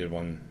they only did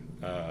one.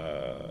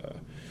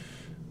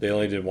 They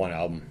only did one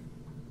album.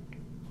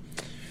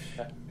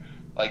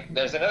 Like,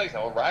 there's another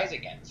example, Rise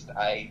Against.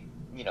 I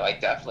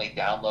definitely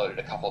downloaded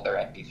a couple of their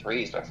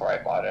MP3s before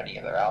I bought any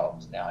of their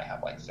albums. Now I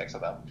have like 6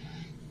 of them.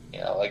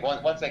 Like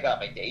once I got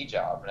my day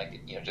job and I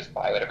could, just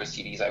buy whatever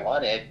CDs I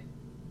wanted,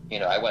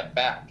 I went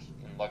back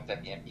and looked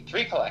at the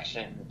MP3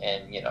 collection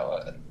and,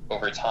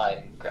 over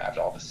time grabbed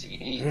all the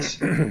CDs.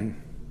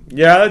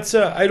 Yeah, that's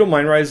I don't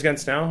mind Rise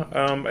Against now.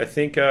 I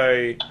think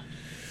I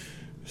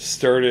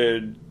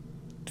started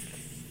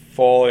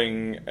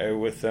falling out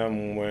with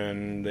them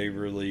when they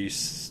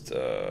released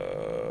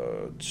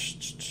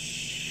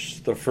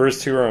the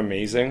first 2 are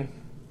amazing.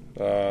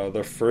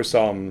 The first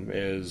album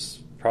is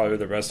probably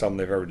the best album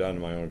they've ever done,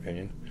 in my own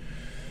opinion.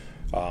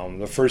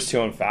 The first 2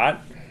 on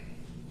Fat,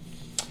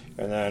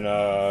 and then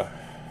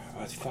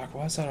what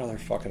was that other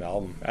fucking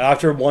album?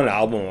 After one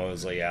album, I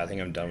was like, yeah, I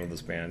think I'm done with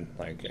this band.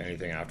 Like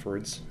anything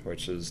afterwards,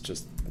 which is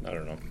just, I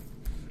don't know.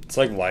 It's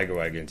like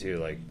Lagwagon too.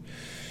 Like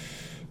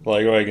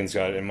Lagwagon's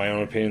got, in my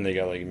own opinion, they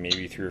got like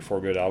maybe 3 or 4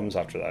 good albums.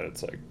 After that,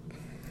 it's like,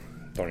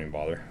 don't even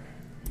bother.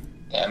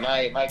 Yeah,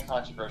 my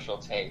controversial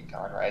take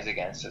on Rise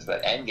Against is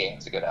that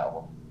Endgame's a good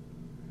album.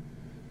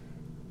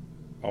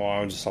 Oh,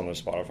 I'm just on their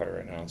Spotify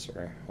right now.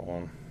 Sorry, hold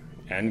on.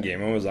 Endgame,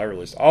 when was that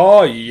released?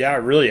 Oh, yeah,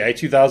 really?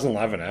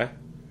 2011, eh?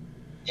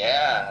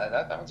 Yeah,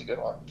 that one's a good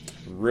one.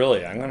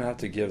 Really, I'm gonna have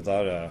to give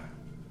that a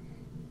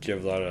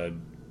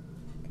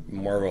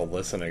more of a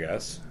listen, I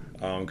guess,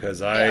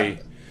 because Yeah.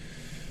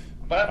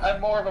 But I'm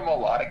more of a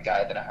melodic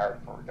guy than a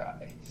hardcore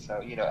guy.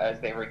 So, as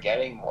they were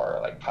getting more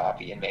like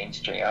poppy and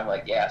mainstream, I'm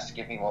like, yes,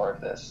 give me more of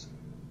this.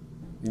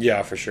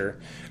 Yeah, for sure.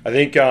 I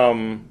think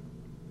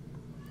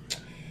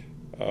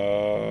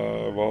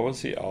what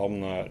was the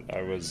album that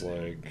I was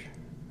like,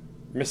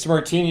 Mr.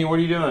 Martini, what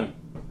are you doing?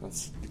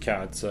 That's the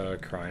cat's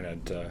crying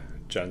at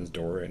Jen's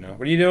door right now.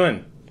 What are you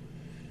doing?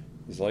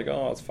 He's like,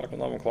 oh, it's fucking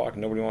 11 o'clock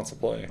and nobody wants to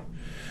play.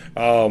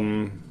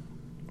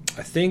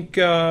 I think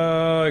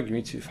give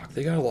me 2. Fuck,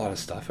 they got a lot of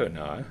stuff out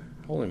now. Eh?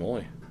 Holy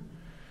moly.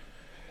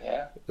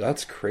 Yeah.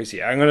 That's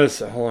crazy. I'm gonna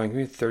hold on. Give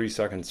me 30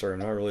 seconds. Sorry, I'm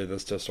not really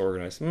this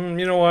disorganized.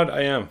 You know what?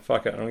 I am.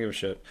 Fuck it. I don't give a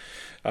shit.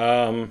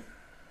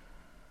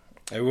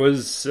 It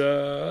was the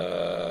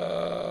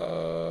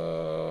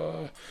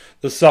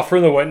Suffer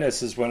the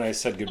Witness is when I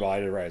said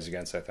goodbye to Rise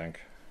Against, I think.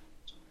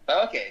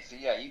 Okay, so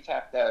yeah, you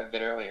tapped out a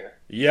bit earlier.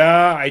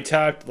 Yeah, I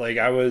tapped like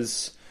I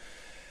was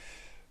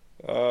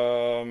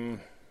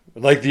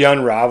like the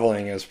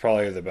Unraveling is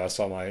probably the best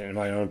on my in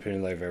my own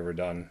opinion that I've ever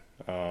done.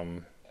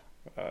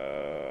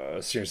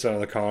 Senior Son of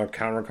the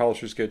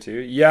Counterculture is good too.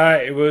 Yeah,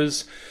 it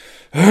was.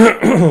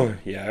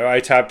 Yeah, I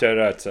tapped out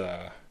at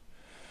the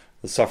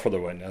Suffer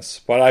the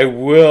Witness, but I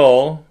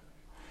will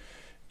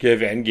give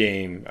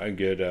Endgame a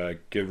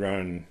good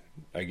run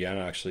again.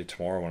 Actually,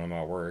 tomorrow when I'm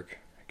at work,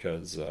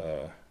 because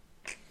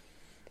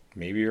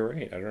maybe you're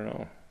right. I don't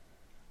know.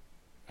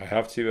 I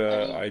have to.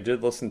 I mean, I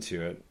did listen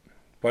to it,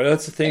 but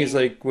that's the thing is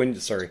like when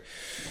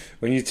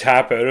you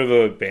tap out of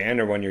a band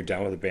or when you're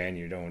done with a band,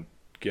 you don't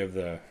give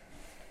the.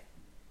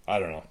 I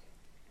don't know.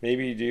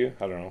 Maybe you do.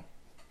 I don't know.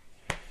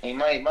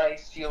 my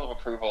seal of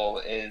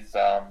approval is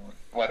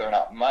whether or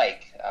not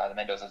Mike, the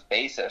Mendozaz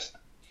bassist,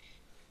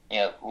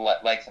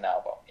 likes an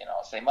album.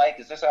 I'll say, Mike,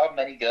 is this album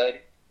any good?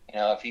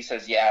 If he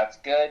says, yeah, it's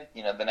good,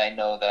 then I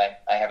know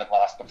that I haven't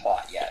lost the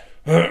plot yet.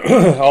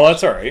 Oh,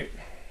 that's all right.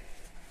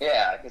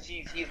 Yeah, because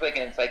he's like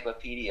an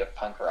encyclopedia of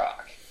punk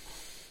rock.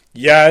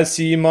 Yeah,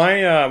 see,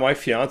 my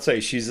fiance,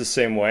 she's the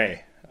same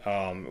way.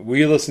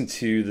 We listen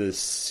to the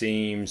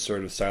same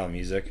sort of style of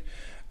music.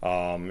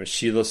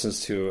 She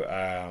listens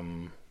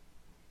to.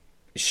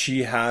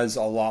 She has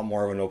a lot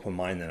more of an open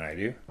mind than I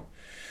do.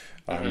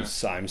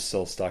 So I'm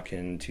still stuck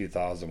in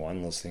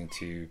 2001, listening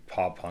to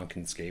pop punk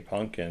and skate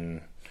punk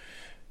and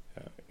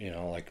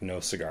like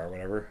No Cigar,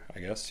 whatever. I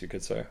guess you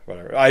could say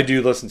whatever. I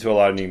do listen to a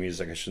lot of new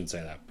music. I shouldn't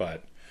say that,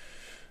 but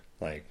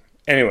like.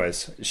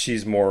 Anyways,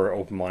 she's more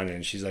open-minded,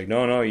 and she's like,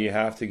 no, you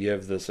have to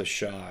give this a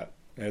shot.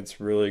 It's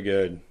really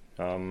good.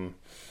 And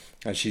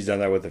she's done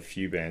that with a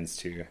few bands,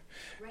 too.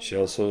 She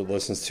also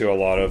listens to a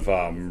lot of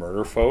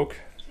murder folk.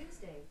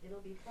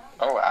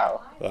 Oh,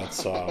 wow.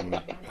 That's,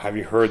 have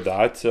you heard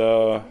that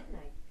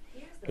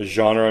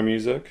genre of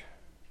music?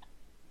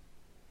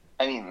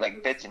 I mean,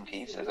 like bits and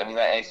pieces. I mean,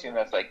 I assume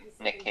that's like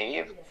Nick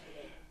Cave.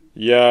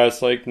 Yeah,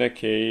 it's like Nick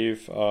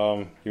Cave.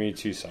 Give me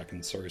 2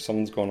 seconds. Sorry,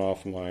 something's going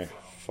off on my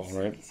phone,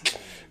 right?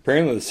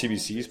 Apparently the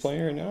CBC is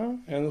playing right now,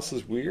 and this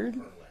is weird.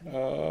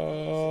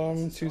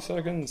 2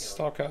 seconds.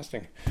 Stop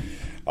casting.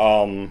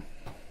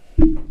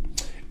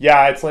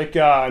 Yeah, it's like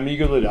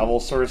Amigo the Devil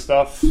sort of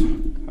stuff.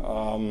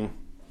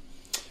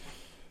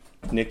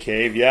 Nick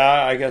Cave,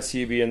 yeah, I guess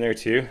he'd be in there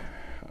too.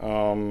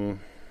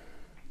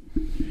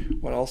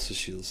 What else is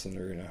she listening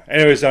to right now?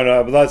 Anyways,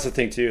 no, but that's the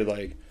thing too.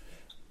 Like,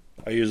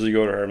 I usually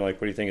go to her. I'm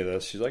like, "What do you think of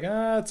this?" She's like,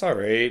 it's all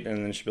right,"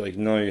 and then she'd be like,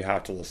 "No, you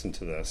have to listen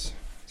to this."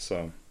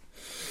 So,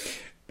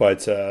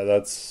 but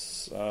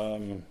that's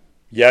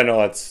yeah, no,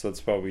 that's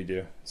what we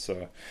do.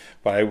 So,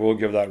 but I will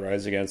give that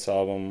Rise Against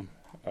album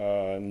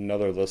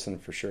another listen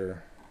for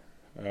sure.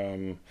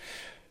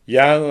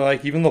 Yeah,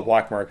 like even the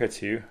Black Market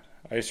too.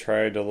 I just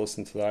tried to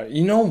listen to that.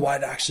 You know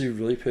what actually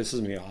really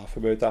pisses me off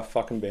about that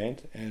fucking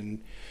band?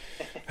 And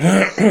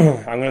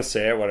I'm gonna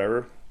say it,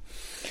 whatever.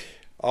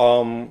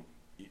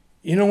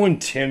 When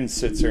Tim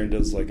sits there and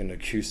does like an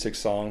acoustic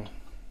song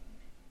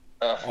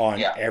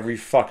on every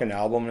fucking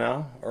album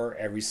now, or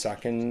every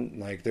second,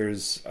 like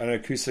there's an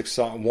acoustic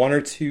song, 1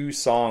 or 2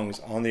 songs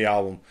on the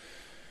album,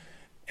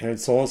 and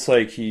it's almost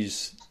like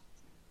he's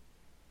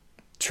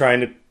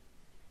trying to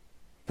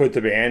put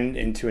the band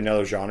into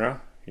another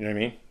genre. You know what I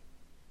mean?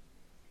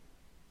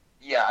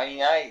 Yeah, I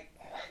mean, I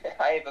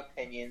have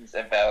opinions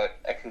about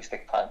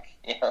acoustic punk,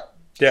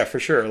 Yeah, for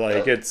sure.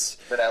 Like it's,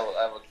 but I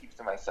will keep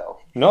to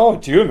myself. No,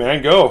 do it,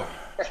 man. Go.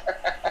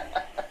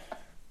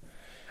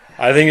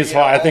 I think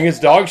it's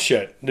dog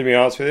shit. To be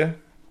honest with you.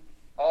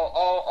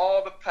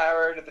 All the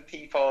power to the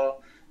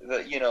people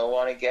that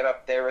want to get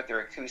up there with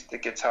their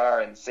acoustic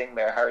guitar and sing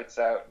their hearts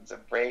out. It's a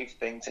brave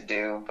thing to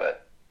do,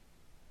 but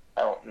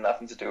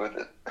nothing to do with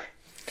it.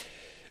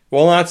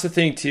 Well, that's the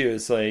thing too.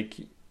 It's like,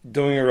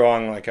 don't get me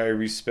wrong. Like I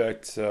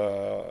respect.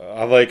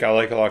 I like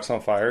Alex on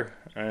Fire,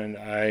 and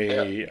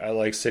I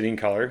like City in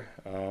Color.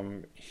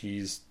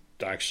 He's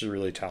actually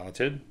really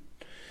talented.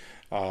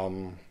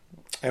 And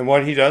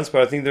what he does,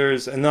 but I think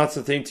and that's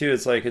the thing too.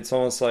 It's like it's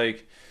almost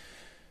like,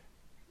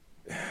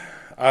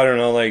 I don't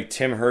know. Like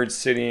Tim heard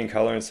City in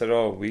Color and said,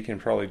 "Oh, we can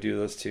probably do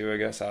this too." I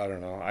guess I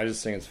don't know. I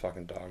just think it's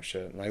fucking dog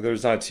shit. Like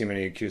there's not too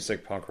many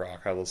acoustic punk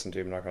rock I listen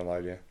to. I'm not gonna lie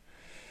to you.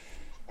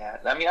 Yeah,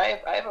 I mean, I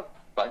have a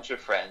bunch of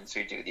friends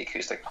who do the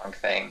acoustic punk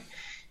thing,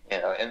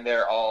 and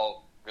they're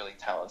all really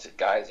talented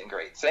guys and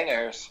great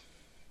singers.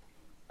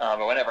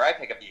 But whenever I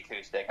pick up the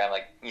acoustic, I'm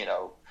like,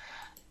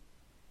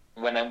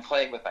 when I'm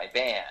playing with my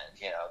band,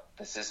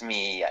 this is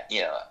me,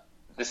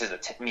 this is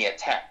me at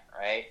 10,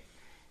 right?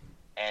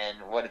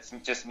 And what it's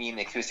just me and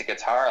the acoustic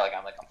guitar, like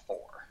I'm like a 4.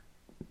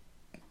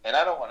 And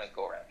I don't want to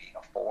go around being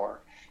a 4.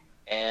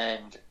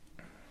 And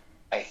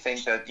I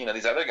think that,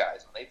 these other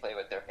guys, when they play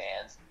with their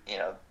bands,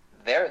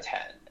 they're a 10.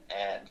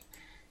 And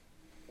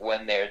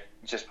when they're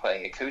just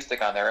playing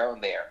acoustic on their own,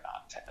 they are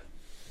not 10.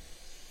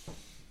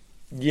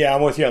 Yeah,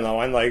 I'm with you on that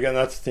one. Like, and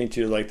that's the thing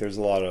too. Like, there's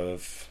a lot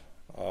of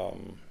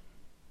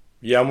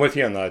Yeah, I'm with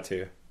you on that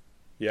too.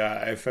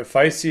 Yeah, if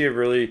I see a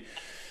really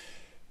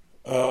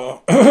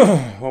what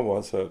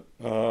was it?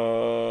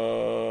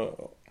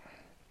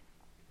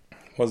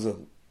 Was it?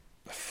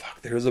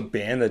 Fuck, there was a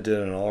band that did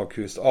an all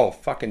acoustic. Oh,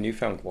 fucking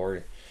Newfound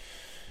Glory.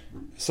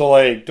 So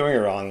like, don't get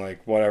me wrong,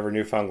 like whatever,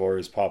 Newfound Glory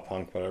is pop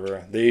punk,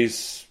 whatever. They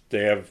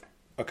have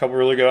a couple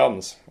really good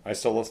albums. I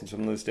still listen to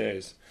them these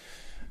days.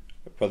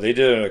 But they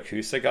did an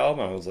acoustic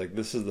album. I was like,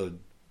 this is the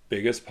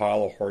biggest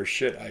pile of horse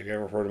shit I've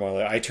ever heard in my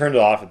life. I turned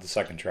it off at the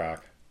second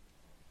track.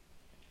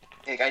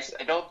 Hey guys,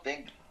 I don't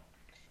think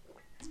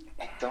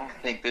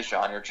this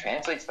genre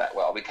translates that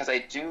well because I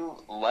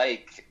do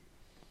like,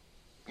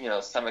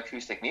 some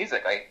acoustic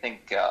music. I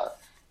think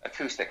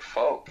acoustic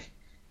folk,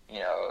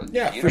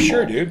 Yeah, beautiful. for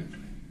sure, dude.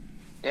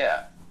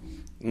 Yeah.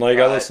 Like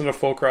I listen to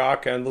folk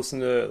rock and listen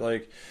to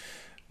like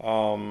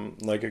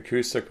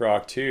acoustic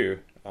rock too.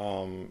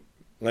 And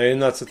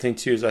that's the thing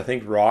too is I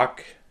think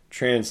rock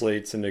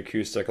translates into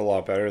acoustic a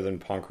lot better than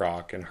punk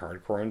rock and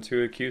hardcore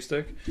into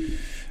acoustic.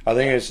 I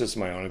think it's just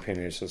my own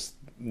opinion. It's just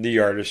the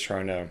artist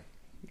trying to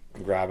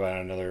grab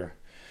at another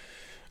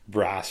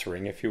brass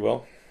ring, if you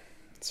will.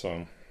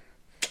 So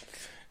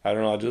I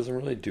don't know. It doesn't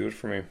really do it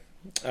for me.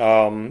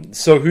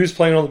 So who's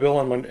playing on the bill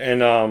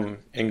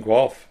in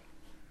Guelph?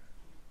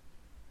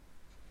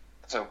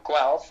 So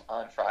Guelph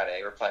on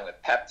Friday, we're playing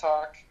with Pep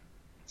Talk,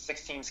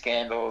 16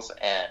 Scandals,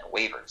 and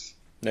Waivers.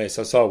 Nice.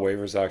 I saw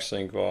Waivers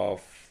actually in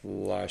Guelph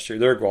last year.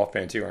 They're a Guelph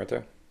band too, aren't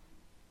they?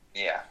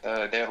 Yeah,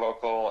 they're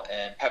local,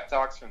 and Pep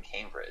Talk's from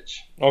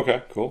Cambridge.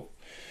 Okay, cool.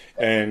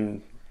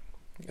 And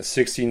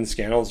 16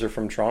 Scandals are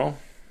from Toronto?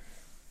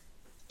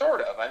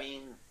 Sort of. I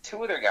mean,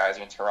 two of their guys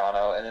are in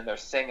Toronto, and then their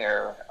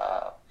singer,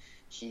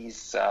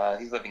 he's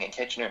living in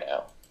Kitchener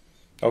now.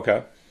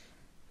 Okay.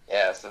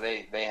 Yeah, so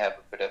they have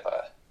a bit of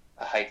a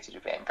hike to do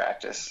band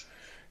practice.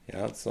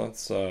 Yeah, that's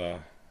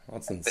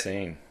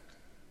insane.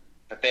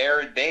 But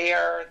they're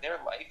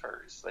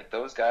lifers. Like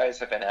those guys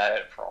have been at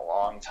it for a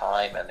long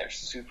time, and they're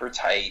super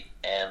tight,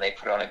 and they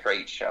put on a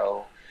great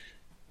show.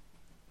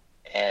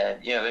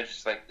 And they're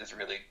just like this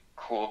really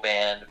cool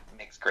band,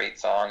 makes great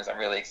songs. I'm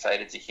really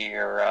excited to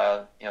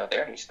hear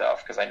their new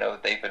stuff because I know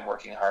that they've been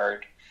working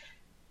hard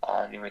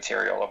on new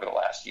material over the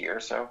last year or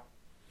so.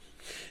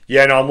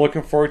 Yeah, no, I'm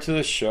looking forward to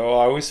the show.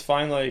 I always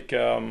find like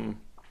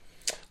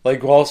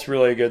Guelph's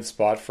really a good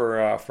spot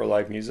for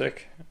live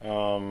music.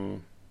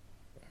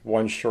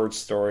 One short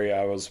story,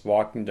 I was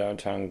walking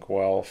downtown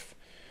Guelph.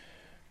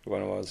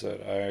 When was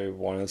it? I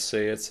want to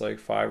say it's like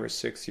 5 or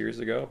 6 years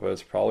ago, but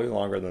it's probably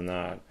longer than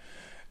that.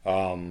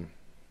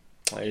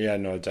 Yeah,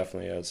 no, it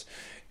definitely is.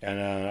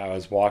 And I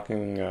was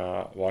walking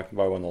by one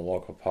of the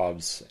local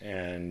pubs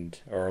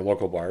or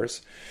local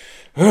bars,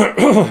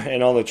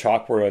 and on the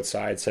chalkboard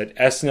outside said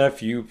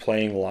SNFU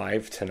playing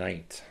live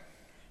tonight.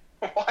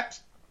 What?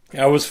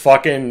 I was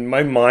fucking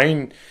my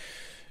mind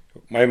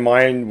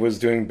was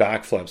doing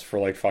backflips for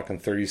like fucking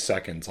 30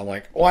 seconds. I'm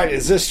like, what?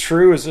 Is this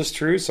true? Is this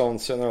true? So I'm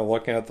sitting there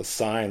looking at the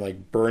sign,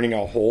 like burning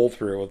a hole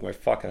through it with my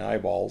fucking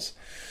eyeballs.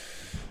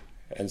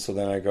 And so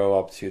then I go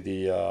up to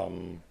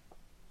the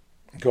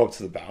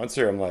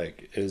bouncer. I'm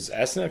like, is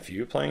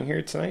SNFU playing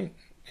here tonight?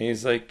 And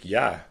he's like,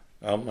 yeah.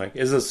 I'm like,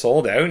 is it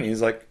sold out? And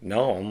he's like,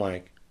 no. I'm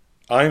like,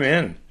 I'm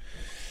in.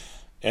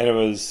 And it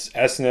was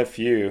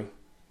SNFU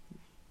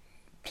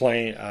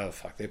playing.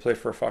 They played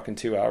for fucking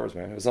 2 hours,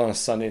 man. It was on a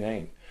Sunday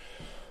night.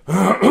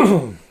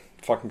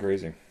 Fucking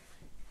crazy.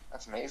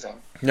 That's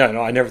amazing. No,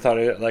 I never thought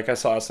it. Like I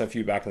saw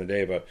SNFU back in the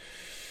day, but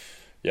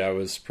yeah, it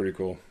was pretty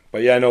cool.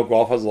 But yeah, I know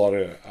Guelph has a lot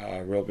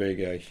of real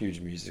big, huge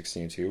music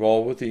scene too.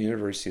 Well, with the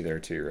university there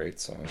too, right?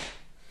 So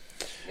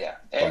yeah,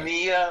 and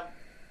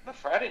the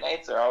Friday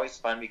nights are always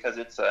fun because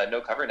it's no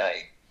cover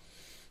night.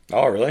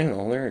 Oh, really?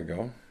 Oh, there you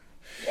go.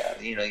 Yeah,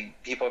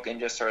 people can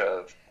just sort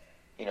of,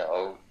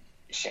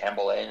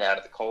 shamble in out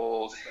of the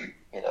cold.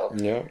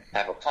 Yeah.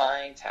 Have a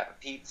pint, have a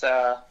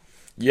pizza.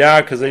 Yeah,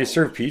 because they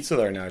serve pizza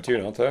there now too,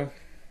 don't they?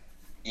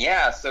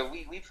 Yeah, so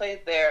we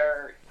played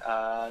there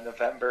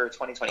November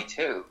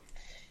 2022.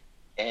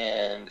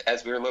 And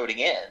as we were loading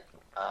in,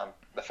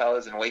 the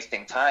fellas in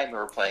Wasting Time who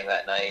were playing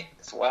that night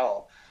as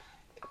well,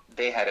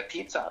 they had a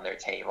pizza on their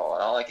table.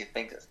 And all I could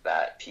think is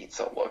that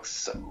pizza looks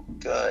so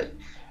good.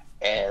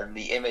 And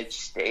the image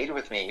stayed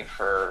with me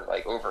for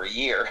like over a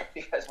year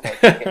because when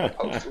I look at the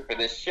poster for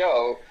this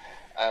show,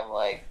 I'm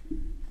like,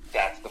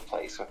 that's the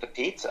place with the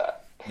pizza.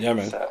 Yeah,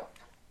 man. So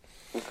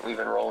we've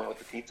been rolling with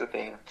the pizza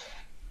theme.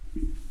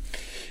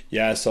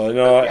 Yeah, so I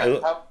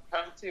know.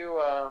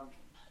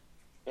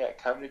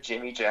 Come to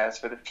Jimmy Jazz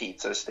for the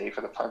pizza. Stay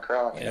for the punk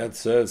rock. Yeah,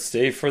 it's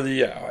stay for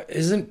the.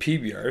 Isn't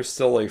PBR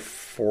still like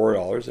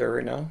 $4 there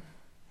right now?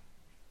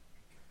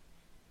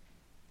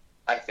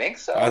 I think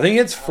so. I think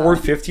it's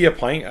 $4.50 a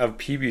pint of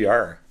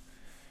PBR.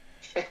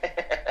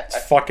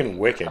 It's fucking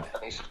wicked.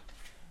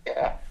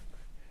 Yeah.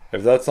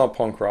 If that's not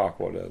punk rock,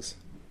 what is?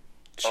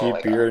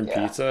 Cheap beer and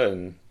pizza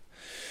and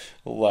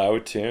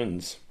loud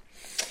tunes.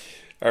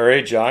 All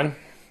right, John.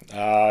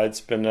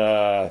 It's been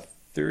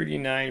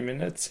 39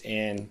 minutes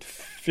and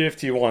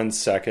 51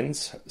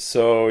 seconds.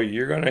 So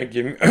you're going to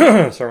give me...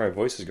 Sorry, my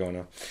voice is going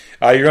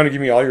now. You're going to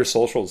give me all your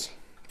socials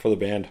for the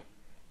band.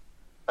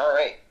 All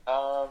right.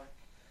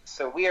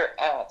 So we are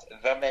at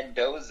the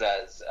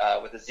Mendozaz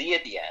with a Z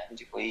at the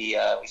end. We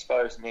spell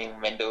our name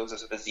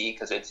Mendozaz with a Z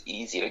because it's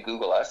easy to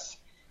Google us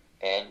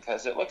and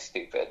because it looks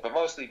stupid, but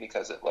mostly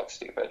because it looks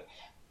stupid.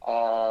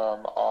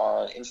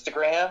 On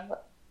Instagram,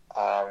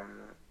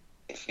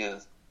 if you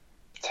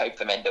type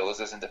the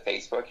Mendozaz into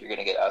Facebook, you're going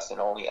to get us and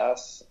only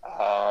us.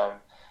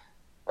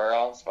 We're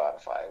on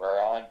Spotify.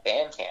 We're on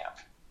Bandcamp.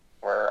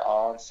 We're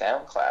on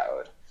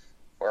SoundCloud.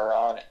 We're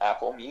on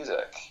Apple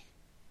Music.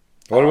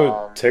 What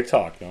about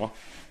TikTok, no?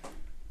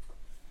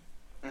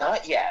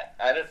 Not yet.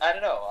 I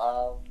don't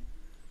know.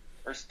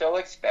 We're still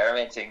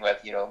experimenting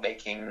with,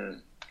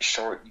 making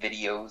short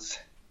videos.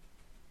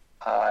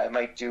 I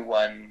might do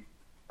one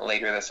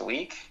later this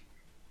week.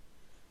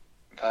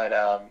 But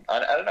I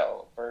don't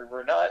know.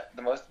 We're not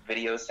the most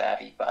video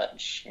savvy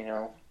bunch,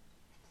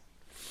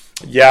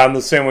 Yeah, I'm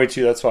the same way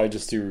too. That's why I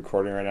just do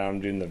recording right now.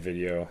 I'm doing the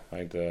video.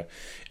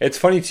 It's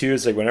funny too.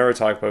 It's like whenever I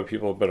talk about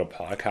people about a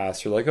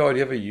podcast, they're like, "Oh, do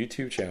you have a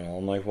YouTube channel?"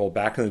 I'm like, "Well,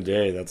 back in the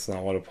day, that's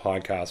not what a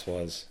podcast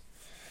was."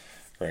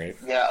 Right.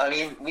 Yeah, I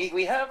mean,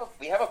 we have a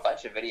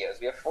bunch of videos.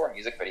 We have 4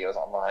 music videos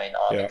online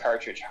on the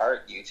Cartridge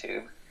Heart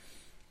YouTube.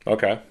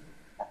 Okay.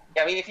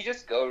 Yeah, I mean, if you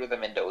just go to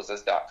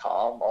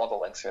themendozaz.com, all the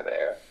links are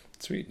there.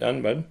 Sweet,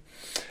 done, bud.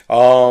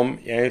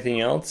 Anything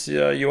else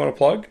you want to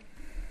plug?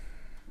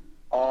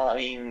 I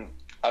mean,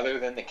 other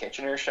than the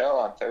Kitchener show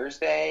on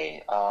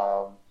Thursday,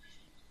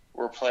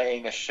 we're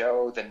playing a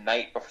show the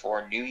night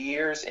before New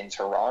Year's in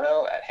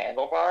Toronto at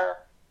Handlebar.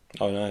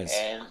 Oh, nice.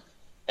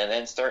 And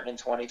then starting in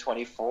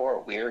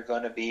 2024, we're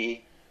going to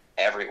be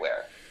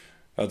everywhere.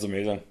 That's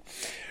amazing.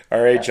 All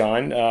right,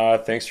 John.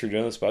 Thanks for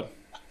doing this, bud.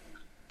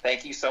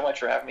 Thank you so much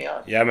for having me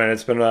on. Yeah, man.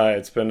 It's been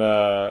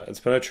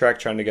a trek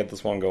trying to get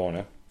this one going.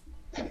 Eh?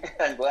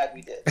 I'm glad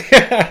we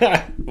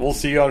did. We'll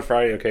see you on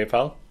Friday, okay,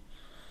 pal?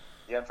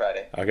 See you on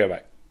Friday. Okay,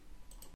 bye.